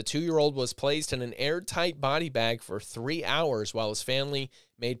 The 2-year-old was placed in an airtight body bag for 3 hours while his family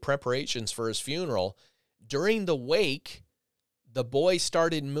made preparations for his funeral. During the wake, the boy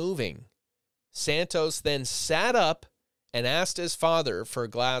started moving. Santos then sat up and asked his father for a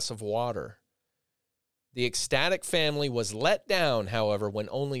glass of water. The ecstatic family was let down, however, when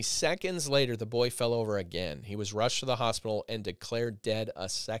only seconds later the boy fell over again. He was rushed to the hospital and declared dead a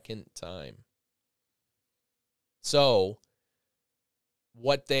second time. So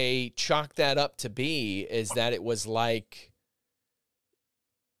what they chalked that up to be is that it was like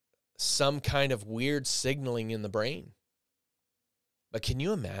some kind of weird signaling in the brain. But can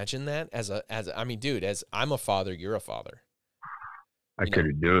you imagine that I mean, dude, as I'm a father, you're a father. I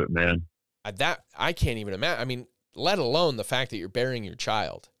couldn't do it, man. I can't even imagine. I mean, let alone the fact that you're burying your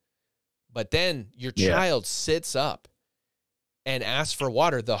child. But then your child sits up and asks for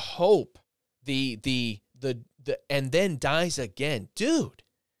water, the hope, and then dies again. Dude.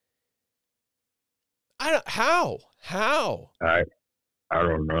 How? I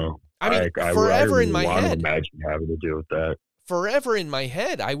don't know. I mean, forever in my head. Imagine having to deal with that. Forever in my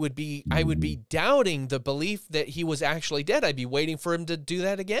head, I would be doubting the belief that he was actually dead. I'd be waiting for him to do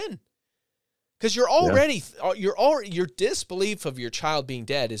that again. Because you're already, your disbelief of your child being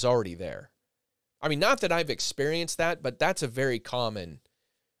dead is already there. I mean, not that I've experienced that, but that's a very common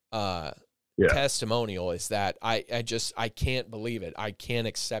testimonial, is that I can't believe it. I can't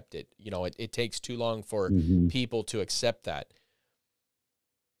accept it. You know, it takes too long for people to accept that.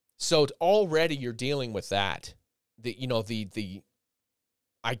 So already you're dealing with that.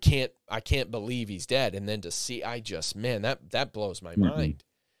 I can't believe he's dead. And then to see, that blows my mind.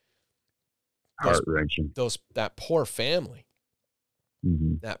 Heart-wrenching. That poor family.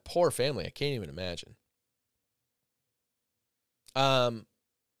 That poor family. I can't even imagine.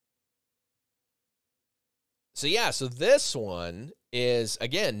 So this one is,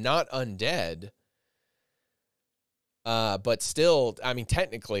 again, not undead, but still, I mean,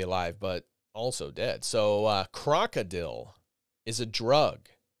 technically alive, but also dead. So crocodile is a drug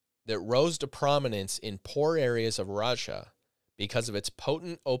that rose to prominence in poor areas of Russia because of its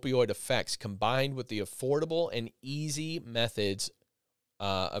potent opioid effects combined with the affordable and easy methods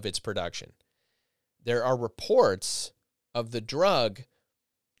of its production. There are reports of the drug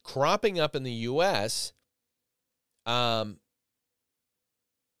cropping up in the U.S., and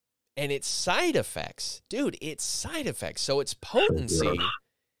its side effects. Dude, its side effects. So its potency. So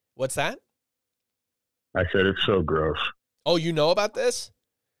what's that? I said it's so gross. Oh, you know about this?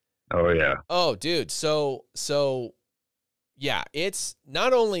 Oh, yeah. Oh, dude. So yeah, it's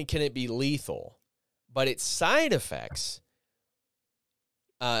not only can it be lethal, but its side effects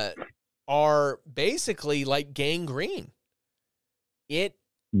are basically like gangrene. It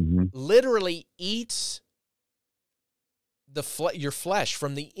literally eats your flesh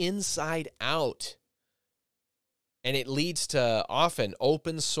from the inside out. And it leads to often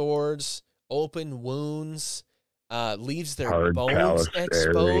open sores, open wounds, leaves their hard, bones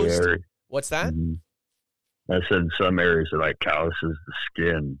exposed. Area. What's that? I said some areas are like calluses the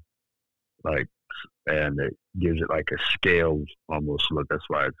skin, and it gives it like a scaled almost look. That's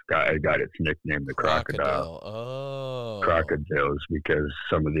why it got its nickname, the crocodile. Oh, crocodiles, because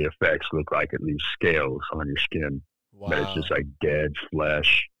some of the effects look like it leaves scales on your skin. Wow. But it's just like dead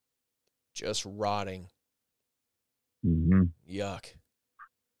flesh, just rotting. Mm-hmm. Yuck.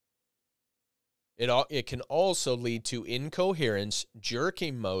 It can also lead to incoherence,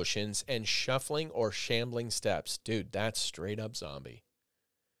 jerking motions, and shuffling or shambling steps. Dude, that's straight up zombie.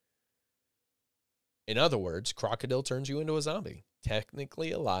 In other words, crocodile turns you into a zombie.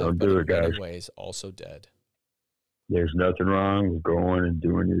 Technically alive, but in many ways also dead. There's nothing wrong with going and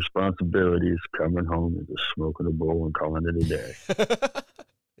doing your responsibilities, coming home and just smoking a bowl and calling it a day.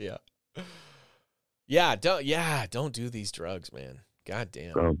 Don't do these drugs, man. God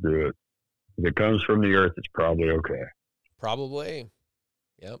damn. Don't do it. If it comes from the earth, it's probably okay. Probably.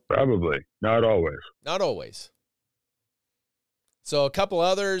 Yep. Probably. Not always. Not always. So a couple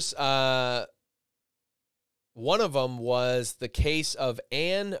others. One of them was the case of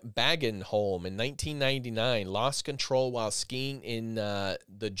Anne Bagenholm in 1999. Lost control while skiing in the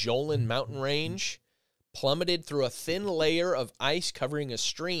Jolin mountain range. Plummeted through a thin layer of ice covering a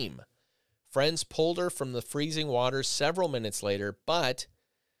stream. Friends pulled her from the freezing water several minutes later, but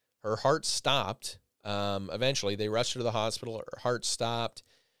her heart stopped. Eventually, they rushed her to the hospital. Her heart stopped.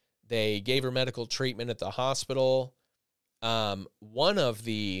 They gave her medical treatment at the hospital. One of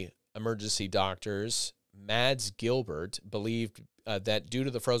the emergency doctors, Mads Gilbert, believed that due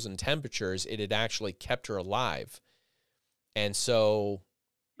to the frozen temperatures, it had actually kept her alive. And so,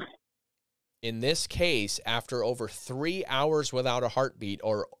 in this case, after over 3 hours without a heartbeat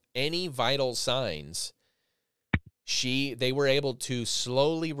or any vital signs, they were able to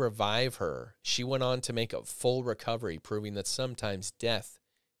slowly revive her. She went on to make a full recovery, proving that sometimes death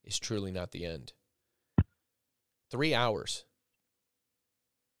is truly not the end. 3 hours.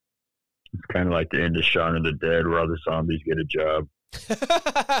 It's kind of like the end of Shaun of the Dead where all the zombies get a job.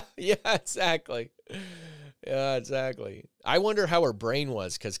 Yeah, exactly. Yeah, exactly. I wonder how her brain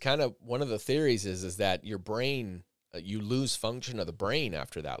was, because kind of one of the theories is that your brain, you lose function of the brain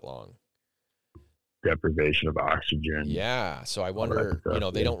after that long. Deprivation of oxygen. Yeah, so I wonder,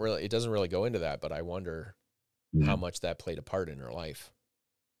 they don't really, it doesn't really go into that, but I wonder how much that played a part in her life.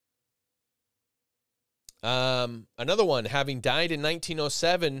 Another one, having died in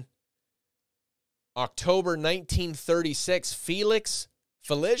 1907, October 1936,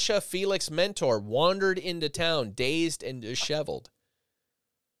 Felicia Felix Mentor wandered into town, dazed and disheveled.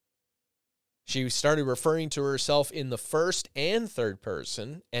 She started referring to herself in the first and third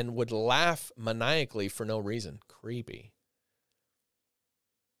person and would laugh maniacally for no reason. Creepy.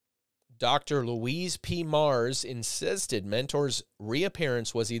 Dr. Louise P. Mars insisted Mentor's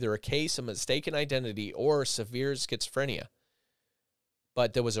reappearance was either a case of mistaken identity or severe schizophrenia.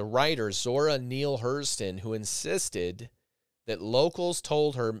 But there was a writer, Zora Neale Hurston, who insisted that locals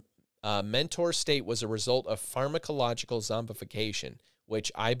told her Mentor's state was a result of pharmacological zombification, which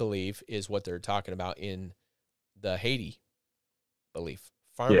I believe is what they're talking about in the Haiti belief.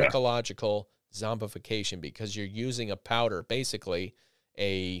 Pharmacological zombification, because you're using a powder, basically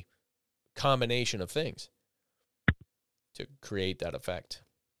a combination of things to create that effect.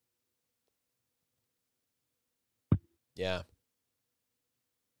 Yeah.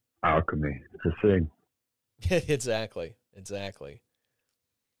 Alchemy. It's a thing. Exactly.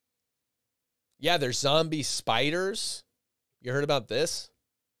 Yeah, there's zombie spiders. You heard about this?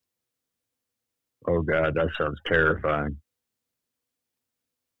 Oh, God, that sounds terrifying.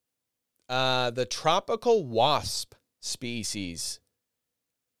 The tropical wasp species,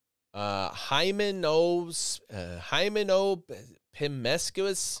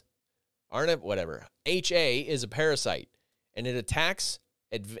 Hymenopimescus, whatever. HA is a parasite, and it attacks.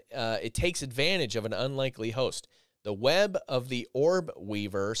 It takes advantage of an unlikely host. The web of the orb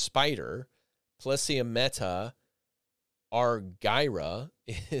weaver spider, Plesiometa argyra,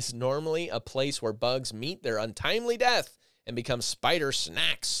 is normally a place where bugs meet their untimely death and become spider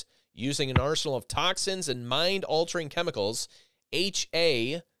snacks. Using an arsenal of toxins and mind-altering chemicals,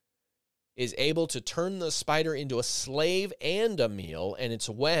 HA is able to turn the spider into a slave and a meal, and its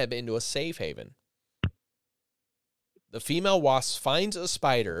web into a safe haven. The female wasp finds a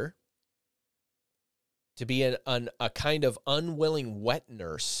spider to be a kind of unwilling wet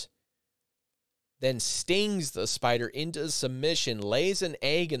nurse, then stings the spider into submission, lays an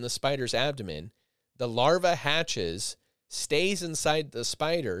egg in the spider's abdomen. The larva hatches, stays inside the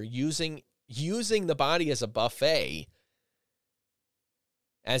spider, using the body as a buffet,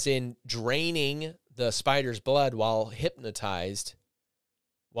 as in draining the spider's blood while the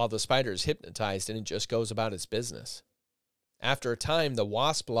spider is hypnotized, and it just goes about its business. After a time, the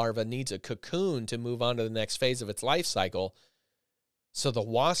wasp larva needs a cocoon to move on to the next phase of its life cycle. So the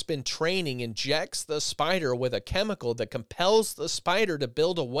wasp in training injects the spider with a chemical that compels the spider to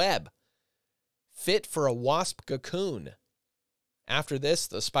build a web fit for a wasp cocoon. After this,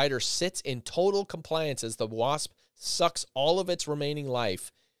 the spider sits in total compliance as the wasp sucks all of its remaining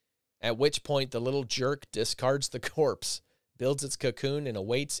life at which point the little jerk discards the corpse, builds its cocoon, and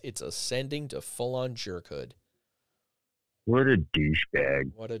awaits its ascending to full-on jerkhood. What a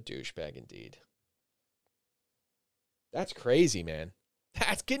douchebag. What a douchebag indeed. That's crazy, man.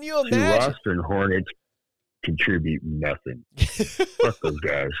 Can you See, imagine? Ralstin Hornets contribute nothing. Fuck those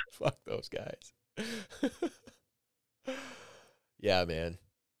guys. Fuck those guys. Yeah, man.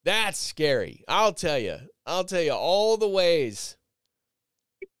 That's scary. I'll tell you all the ways.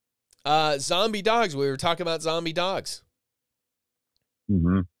 Zombie dogs. We were talking about zombie dogs.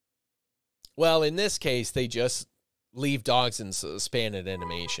 Mm-hmm. Well, in this case, they just leave dogs in suspended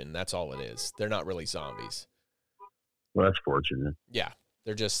animation. That's all it is. They're not really zombies. Well, that's fortunate. Yeah,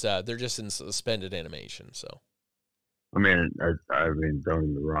 they're just in suspended animation. So, I mean, don't get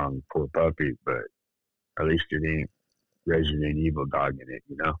me wrong, poor puppy, but at least it ain't Resident Evil dog in it,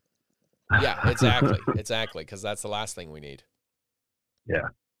 you know? Yeah, exactly, because that's the last thing we need. Yeah.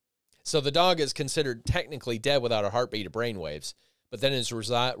 So the dog is considered technically dead without a heartbeat or brainwaves, but then is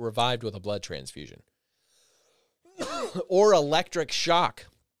revived with a blood transfusion. Or electric shock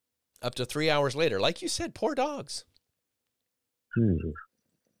up to 3 hours later. Like you said, poor dogs. Jesus.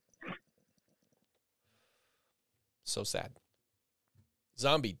 So sad.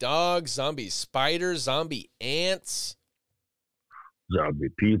 Zombie dogs, zombie spiders, zombie ants. Zombie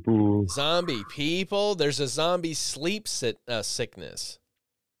people. Zombie people. There's a zombie sleep sickness.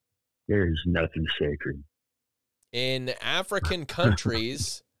 There's nothing sacred. In African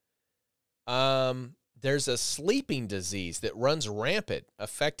countries, there's a sleeping disease that runs rampant,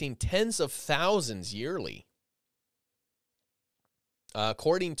 affecting tens of thousands yearly.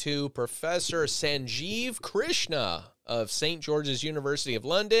 According to Professor Sanjeev Krishna of St. George's University of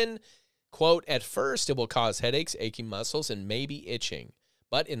London, quote, at first it will cause headaches, aching muscles, and maybe itching.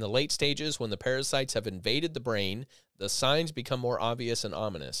 But in the late stages, when the parasites have invaded the brain, the signs become more obvious and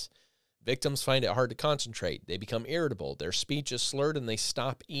ominous. Victims find it hard to concentrate. They become irritable. Their speech is slurred, and they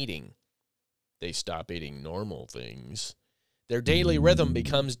stop eating. They stop eating normal things. Their daily rhythm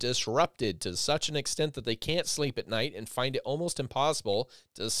becomes disrupted to such an extent that they can't sleep at night and find it almost impossible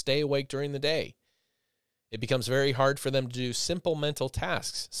to stay awake during the day. It becomes very hard for them to do simple mental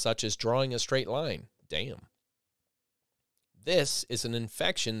tasks, such as drawing a straight line. Damn. This is an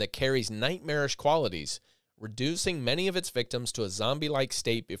infection that carries nightmarish qualities, reducing many of its victims to a zombie-like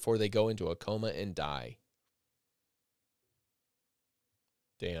state before they go into a coma and die.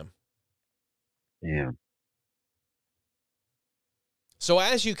 Damn. Yeah. So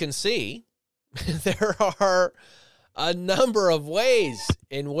as you can see, there are a number of ways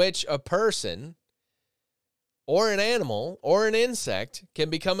in which a person or an animal or an insect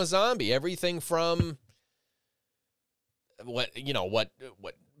can become a zombie. Everything from what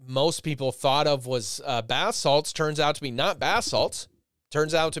most people thought of was bath salts turns out to be not bath salts.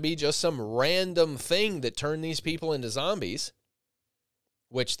 Turns out to be just some random thing that turned these people into zombies,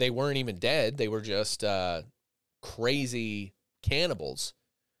 which they weren't even dead. They were just crazy cannibals.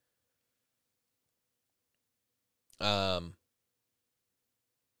 So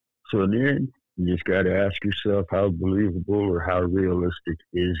then you just got to ask yourself, how believable or how realistic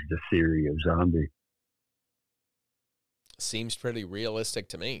is the theory of zombie? Seems pretty realistic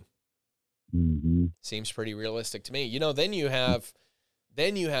to me. Mm-hmm. Seems pretty realistic to me. Then you have,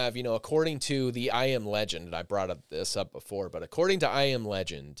 according to the I Am Legend, and I brought this up before, but according to I Am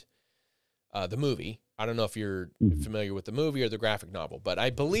Legend, the movie, I don't know if you're familiar with the movie or the graphic novel, but I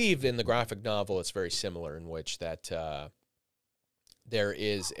believe in the graphic novel it's very similar in which that there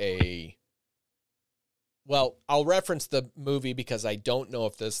is I'll reference the movie because I don't know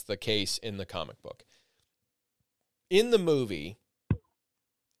if this is the case in the comic book. In the movie,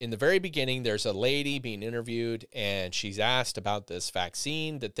 in the very beginning, there's a lady being interviewed, and she's asked about this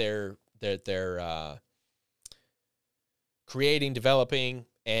vaccine that they're developing,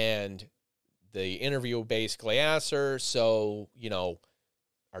 and the interview basically asks her, so,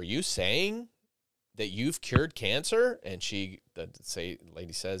 are you saying that you've cured cancer? And the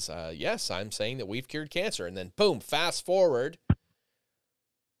lady says, yes, I'm saying that we've cured cancer. And then boom, fast forward,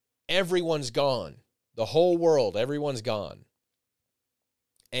 everyone's gone. The whole world, everyone's gone.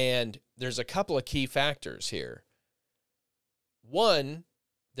 And there's a couple of key factors here. One,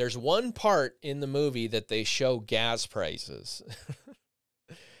 there's one part in the movie that they show gas prices.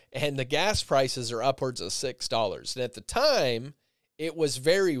 And the gas prices are upwards of $6. And at the time, it was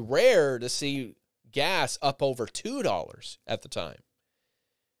very rare to see gas up over $2 at the time.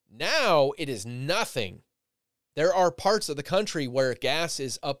 Now it is nothing. There are parts of the country where gas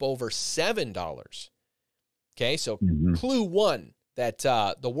is up over $7. Okay, so clue one, that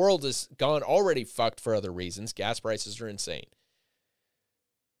the world is gone already fucked for other reasons. Gas prices are insane.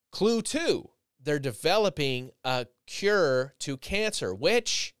 Clue 2, they're developing a cure to cancer,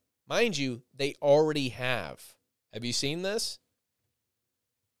 which, mind you, they already have. Have you seen this?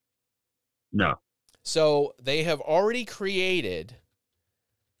 No. So they have already created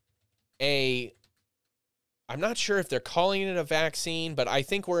I'm not sure if they're calling it a vaccine, but I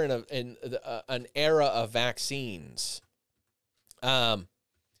think we're in an era of vaccines. Hold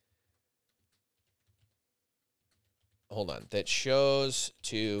on. That shows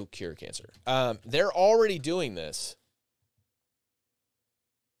to cure cancer. They're already doing this.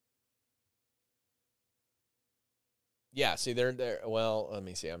 Yeah, see, they're there. Well, let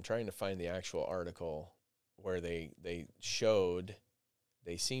me see. I'm trying to find the actual article where they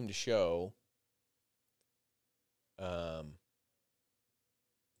seem to show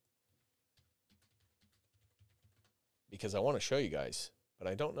because I want to show you guys, but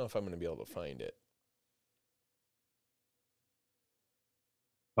I don't know if I'm going to be able to find it.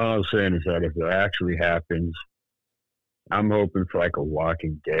 All I'm saying is that if it actually happens, I'm hoping for like a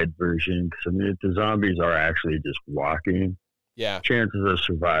Walking Dead version. Because I mean, if the zombies are actually just walking, yeah, chances of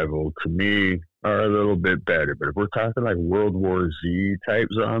survival to me are a little bit better. But if we're talking like World War Z type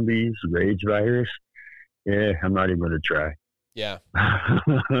zombies, rage virus, yeah, I'm not even going to try. Yeah.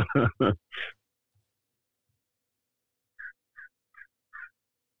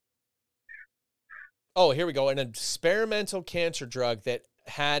 Oh, here we go. An experimental cancer drug that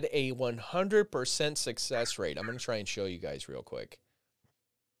had a 100% success rate. I'm going to try and show you guys real quick.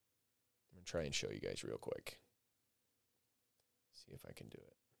 See if I can do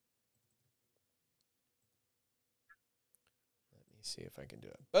it. Let me see if I can do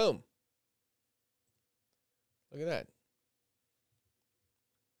it. Boom. Look at that.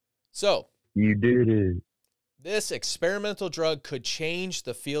 So, you did it. This experimental drug could change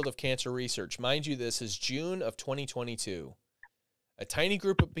the field of cancer research. Mind you, this is June of 2022. A tiny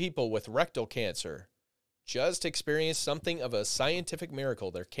group of people with rectal cancer just experienced something of a scientific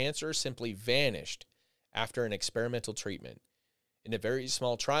miracle. Their cancer simply vanished after an experimental treatment. In a very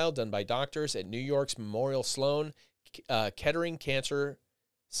small trial done by doctors at New York's Memorial Sloan Kettering Cancer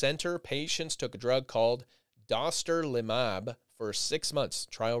Center, patients took a drug called dostarlimab for 6 months.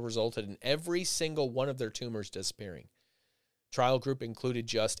 Trial resulted in every single one of their tumors disappearing. Trial group included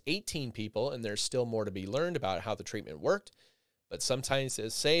just 18 people, and there's still more to be learned about how the treatment worked, but some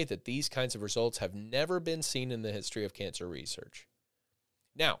scientists say that these kinds of results have never been seen in the history of cancer research.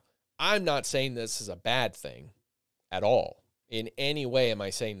 Now, I'm not saying this is a bad thing at all. In any way am I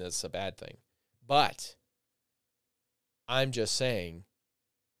saying this is a bad thing. But I'm just saying,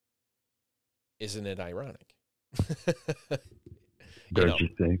 isn't it ironic? Don't you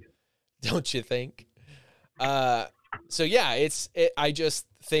think? Don't you think? So yeah, I just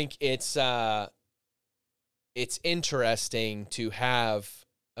think it's interesting to have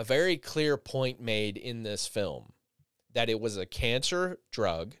a very clear point made in this film that it was a cancer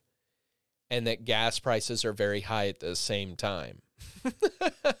drug and that gas prices are very high at the same time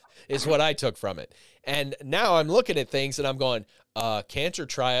is what I took from it. And now I'm looking at things and I'm going, cancer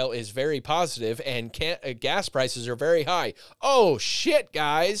trial is very positive and gas prices are very high. Oh shit,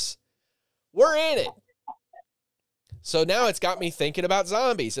 guys, we're in it. So now it's got me thinking about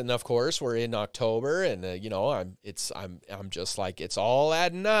zombies, and of course we're in October, and I'm just like, it's all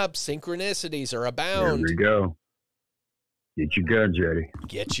adding up. Synchronicities are abound. There we go. Get your guns ready.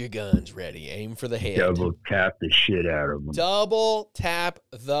 Get your guns ready. Aim for the head. Double tap the shit out of them. Double tap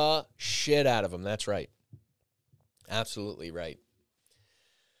the shit out of them. That's right. Absolutely right.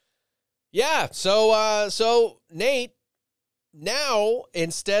 Yeah. So Nate, now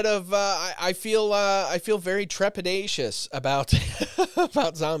instead of I feel very trepidatious about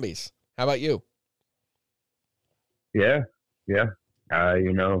about zombies. How about you? Yeah.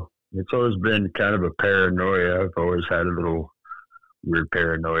 It's always been kind of a paranoia. I've always had a little weird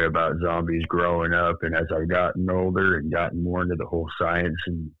paranoia about zombies growing up, and as I've gotten older and gotten more into the whole science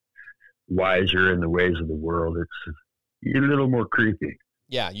and wiser in the ways of the world, it's a little more creepy.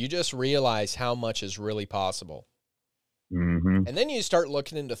 Yeah, you just realize how much is really possible. Mm-hmm. And then you start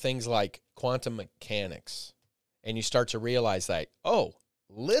looking into things like quantum mechanics, and you start to realize that,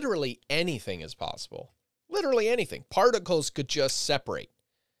 literally anything is possible. Literally anything. Particles could just separate.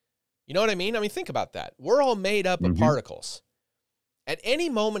 You know what I mean? I mean, think about that. We're all made up of particles. At any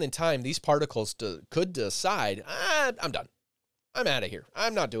moment in time, these particles could decide, I'm done. I'm out of here.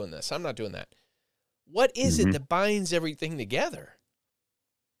 I'm not doing this. I'm not doing that. What is it that binds everything together?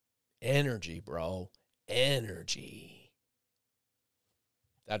 Energy, bro. Energy.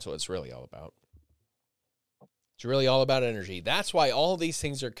 That's what it's really all about. It's really all about energy. That's why all these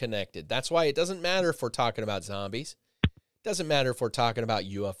things are connected. That's why it doesn't matter if we're talking about zombies. Doesn't matter if we're talking about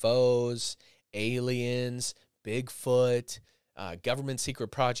UFOs, aliens, Bigfoot, government secret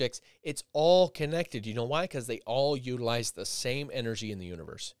projects. It's all connected. You know why? Because they all utilize the same energy in the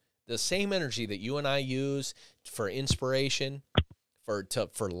universe. The same energy that you and I use for inspiration, for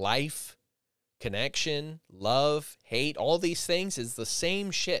life, connection, love, hate, all these things is the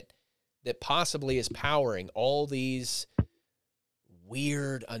same shit that possibly is powering all these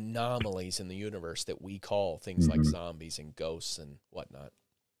weird anomalies in the universe that we call things like zombies and ghosts and whatnot.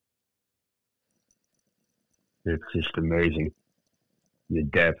 It's just amazing. The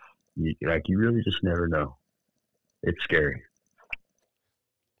depth, you really just never know. It's scary.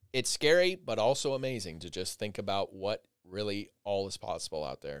 It's scary, but also amazing to just think about what really all is possible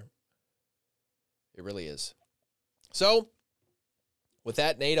out there. It really is. So, with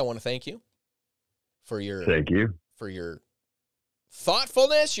that, Nate, I want to thank you for your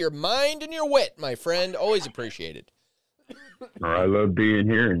thoughtfulness, your mind, and your wit, my friend. Always appreciated. I love being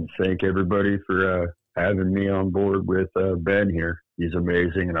here, and thank everybody for having me on board with Ben here. He's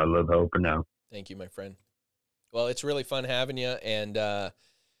amazing, and I love helping out. Thank you, my friend. Well, it's really fun having you, and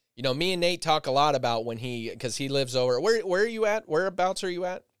you know, me and Nate talk a lot about because he lives over. Where are you at? Whereabouts are you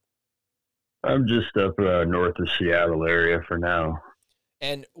at? I'm just up north of Seattle area for now.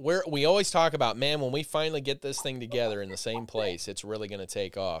 And we always talk about, man, when we finally get this thing together in the same place, it's really going to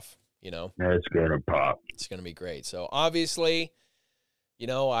take off, you know? Yeah, it's going to pop. It's going to be great. So, obviously, you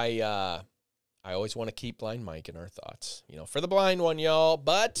know, I always want to keep Blind Mike in our thoughts, you know, for the blind one, y'all.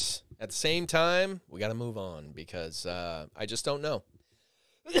 But at the same time, we got to move on because I just don't know.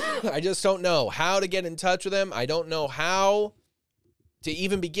 I just don't know how to get in touch with him. I don't know how to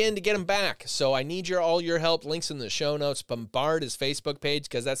even begin to get him back. So I need all your help. Links in the show notes. Bombard his Facebook page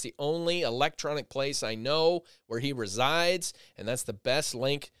because that's the only electronic place I know where he resides, and that's the best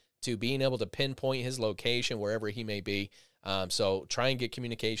link to being able to pinpoint his location wherever he may be. So try and get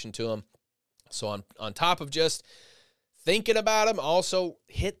communication to him. So on top of just thinking about him, also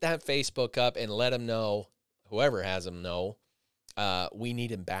hit that Facebook up and let him know, whoever has him know, we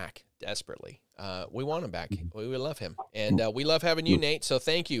need him back desperately. We want him back. We love him. And we love having you, Nate. So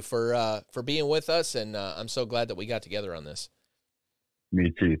thank you for being with us. And I'm so glad that we got together on this.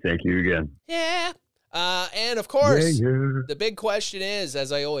 Me too. Thank you again. Yeah. And of course, the big question is,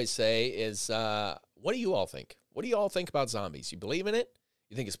 as I always say, is what do you all think? What do you all think about zombies? You believe in it?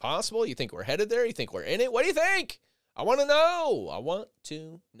 You think it's possible? You think we're headed there? You think we're in it? What do you think? I want to know. I want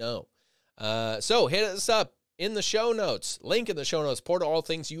to know. So hit us up in the show notes. Link in the show notes. Portal All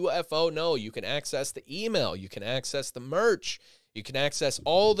Things UFO No. You can access the email. You can access the merch. You can access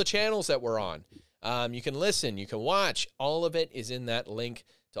all the channels that we're on. You can listen. You can watch. All of it is in that link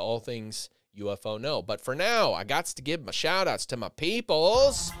to All Things UFO No. But for now, I got to give my shout-outs to my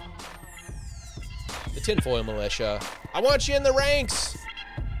peoples. The Tinfoil Militia. I want you in the ranks.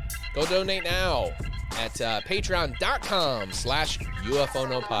 Go donate now at patreon.com/UFO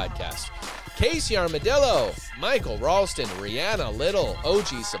No Podcast. Casey Armadillo, Michael Ralstin, Rheanna Little,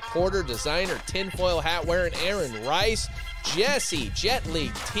 OG supporter, designer, tinfoil hat wearing Erin Rice, Jessye, Jet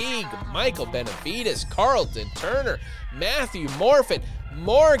League Teague, Michael Benavides, Carlton Turner, Matthew Morphet,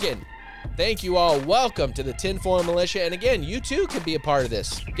 Morgan. Thank you all. Welcome to the Tinfoil Militia. And again, you too can be a part of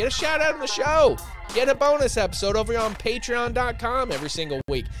this. Get a shout out on the show. Get a bonus episode over on patreon.com every single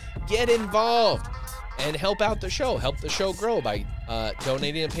week. Get involved and help out the show. Help the show grow by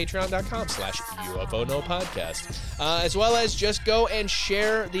donating at patreon.com/UFO No Podcast. As well as just go and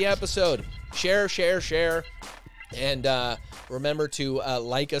share the episode. Share. And remember to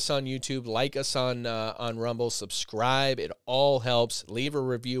like us on YouTube, like us on Rumble, subscribe. It all helps. Leave a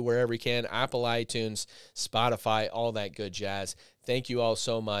review wherever you can. Apple, iTunes, Spotify, all that good jazz. Thank you all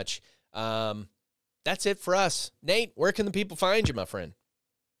so much. That's it for us. Nate, where can the people find you, my friend?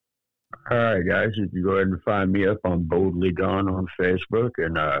 All right, guys. You can go ahead and find me up on Boldly Gone on Facebook.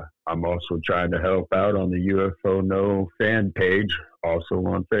 And I'm also trying to help out on the UFO No fan page, also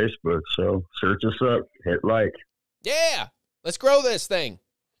on Facebook. So search us up. Hit like. Yeah, let's grow this thing.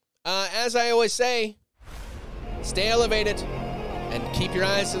 As I always say, stay elevated and keep your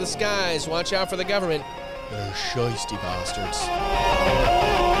eyes to the skies. Watch out for the government. They're shiesty bastards.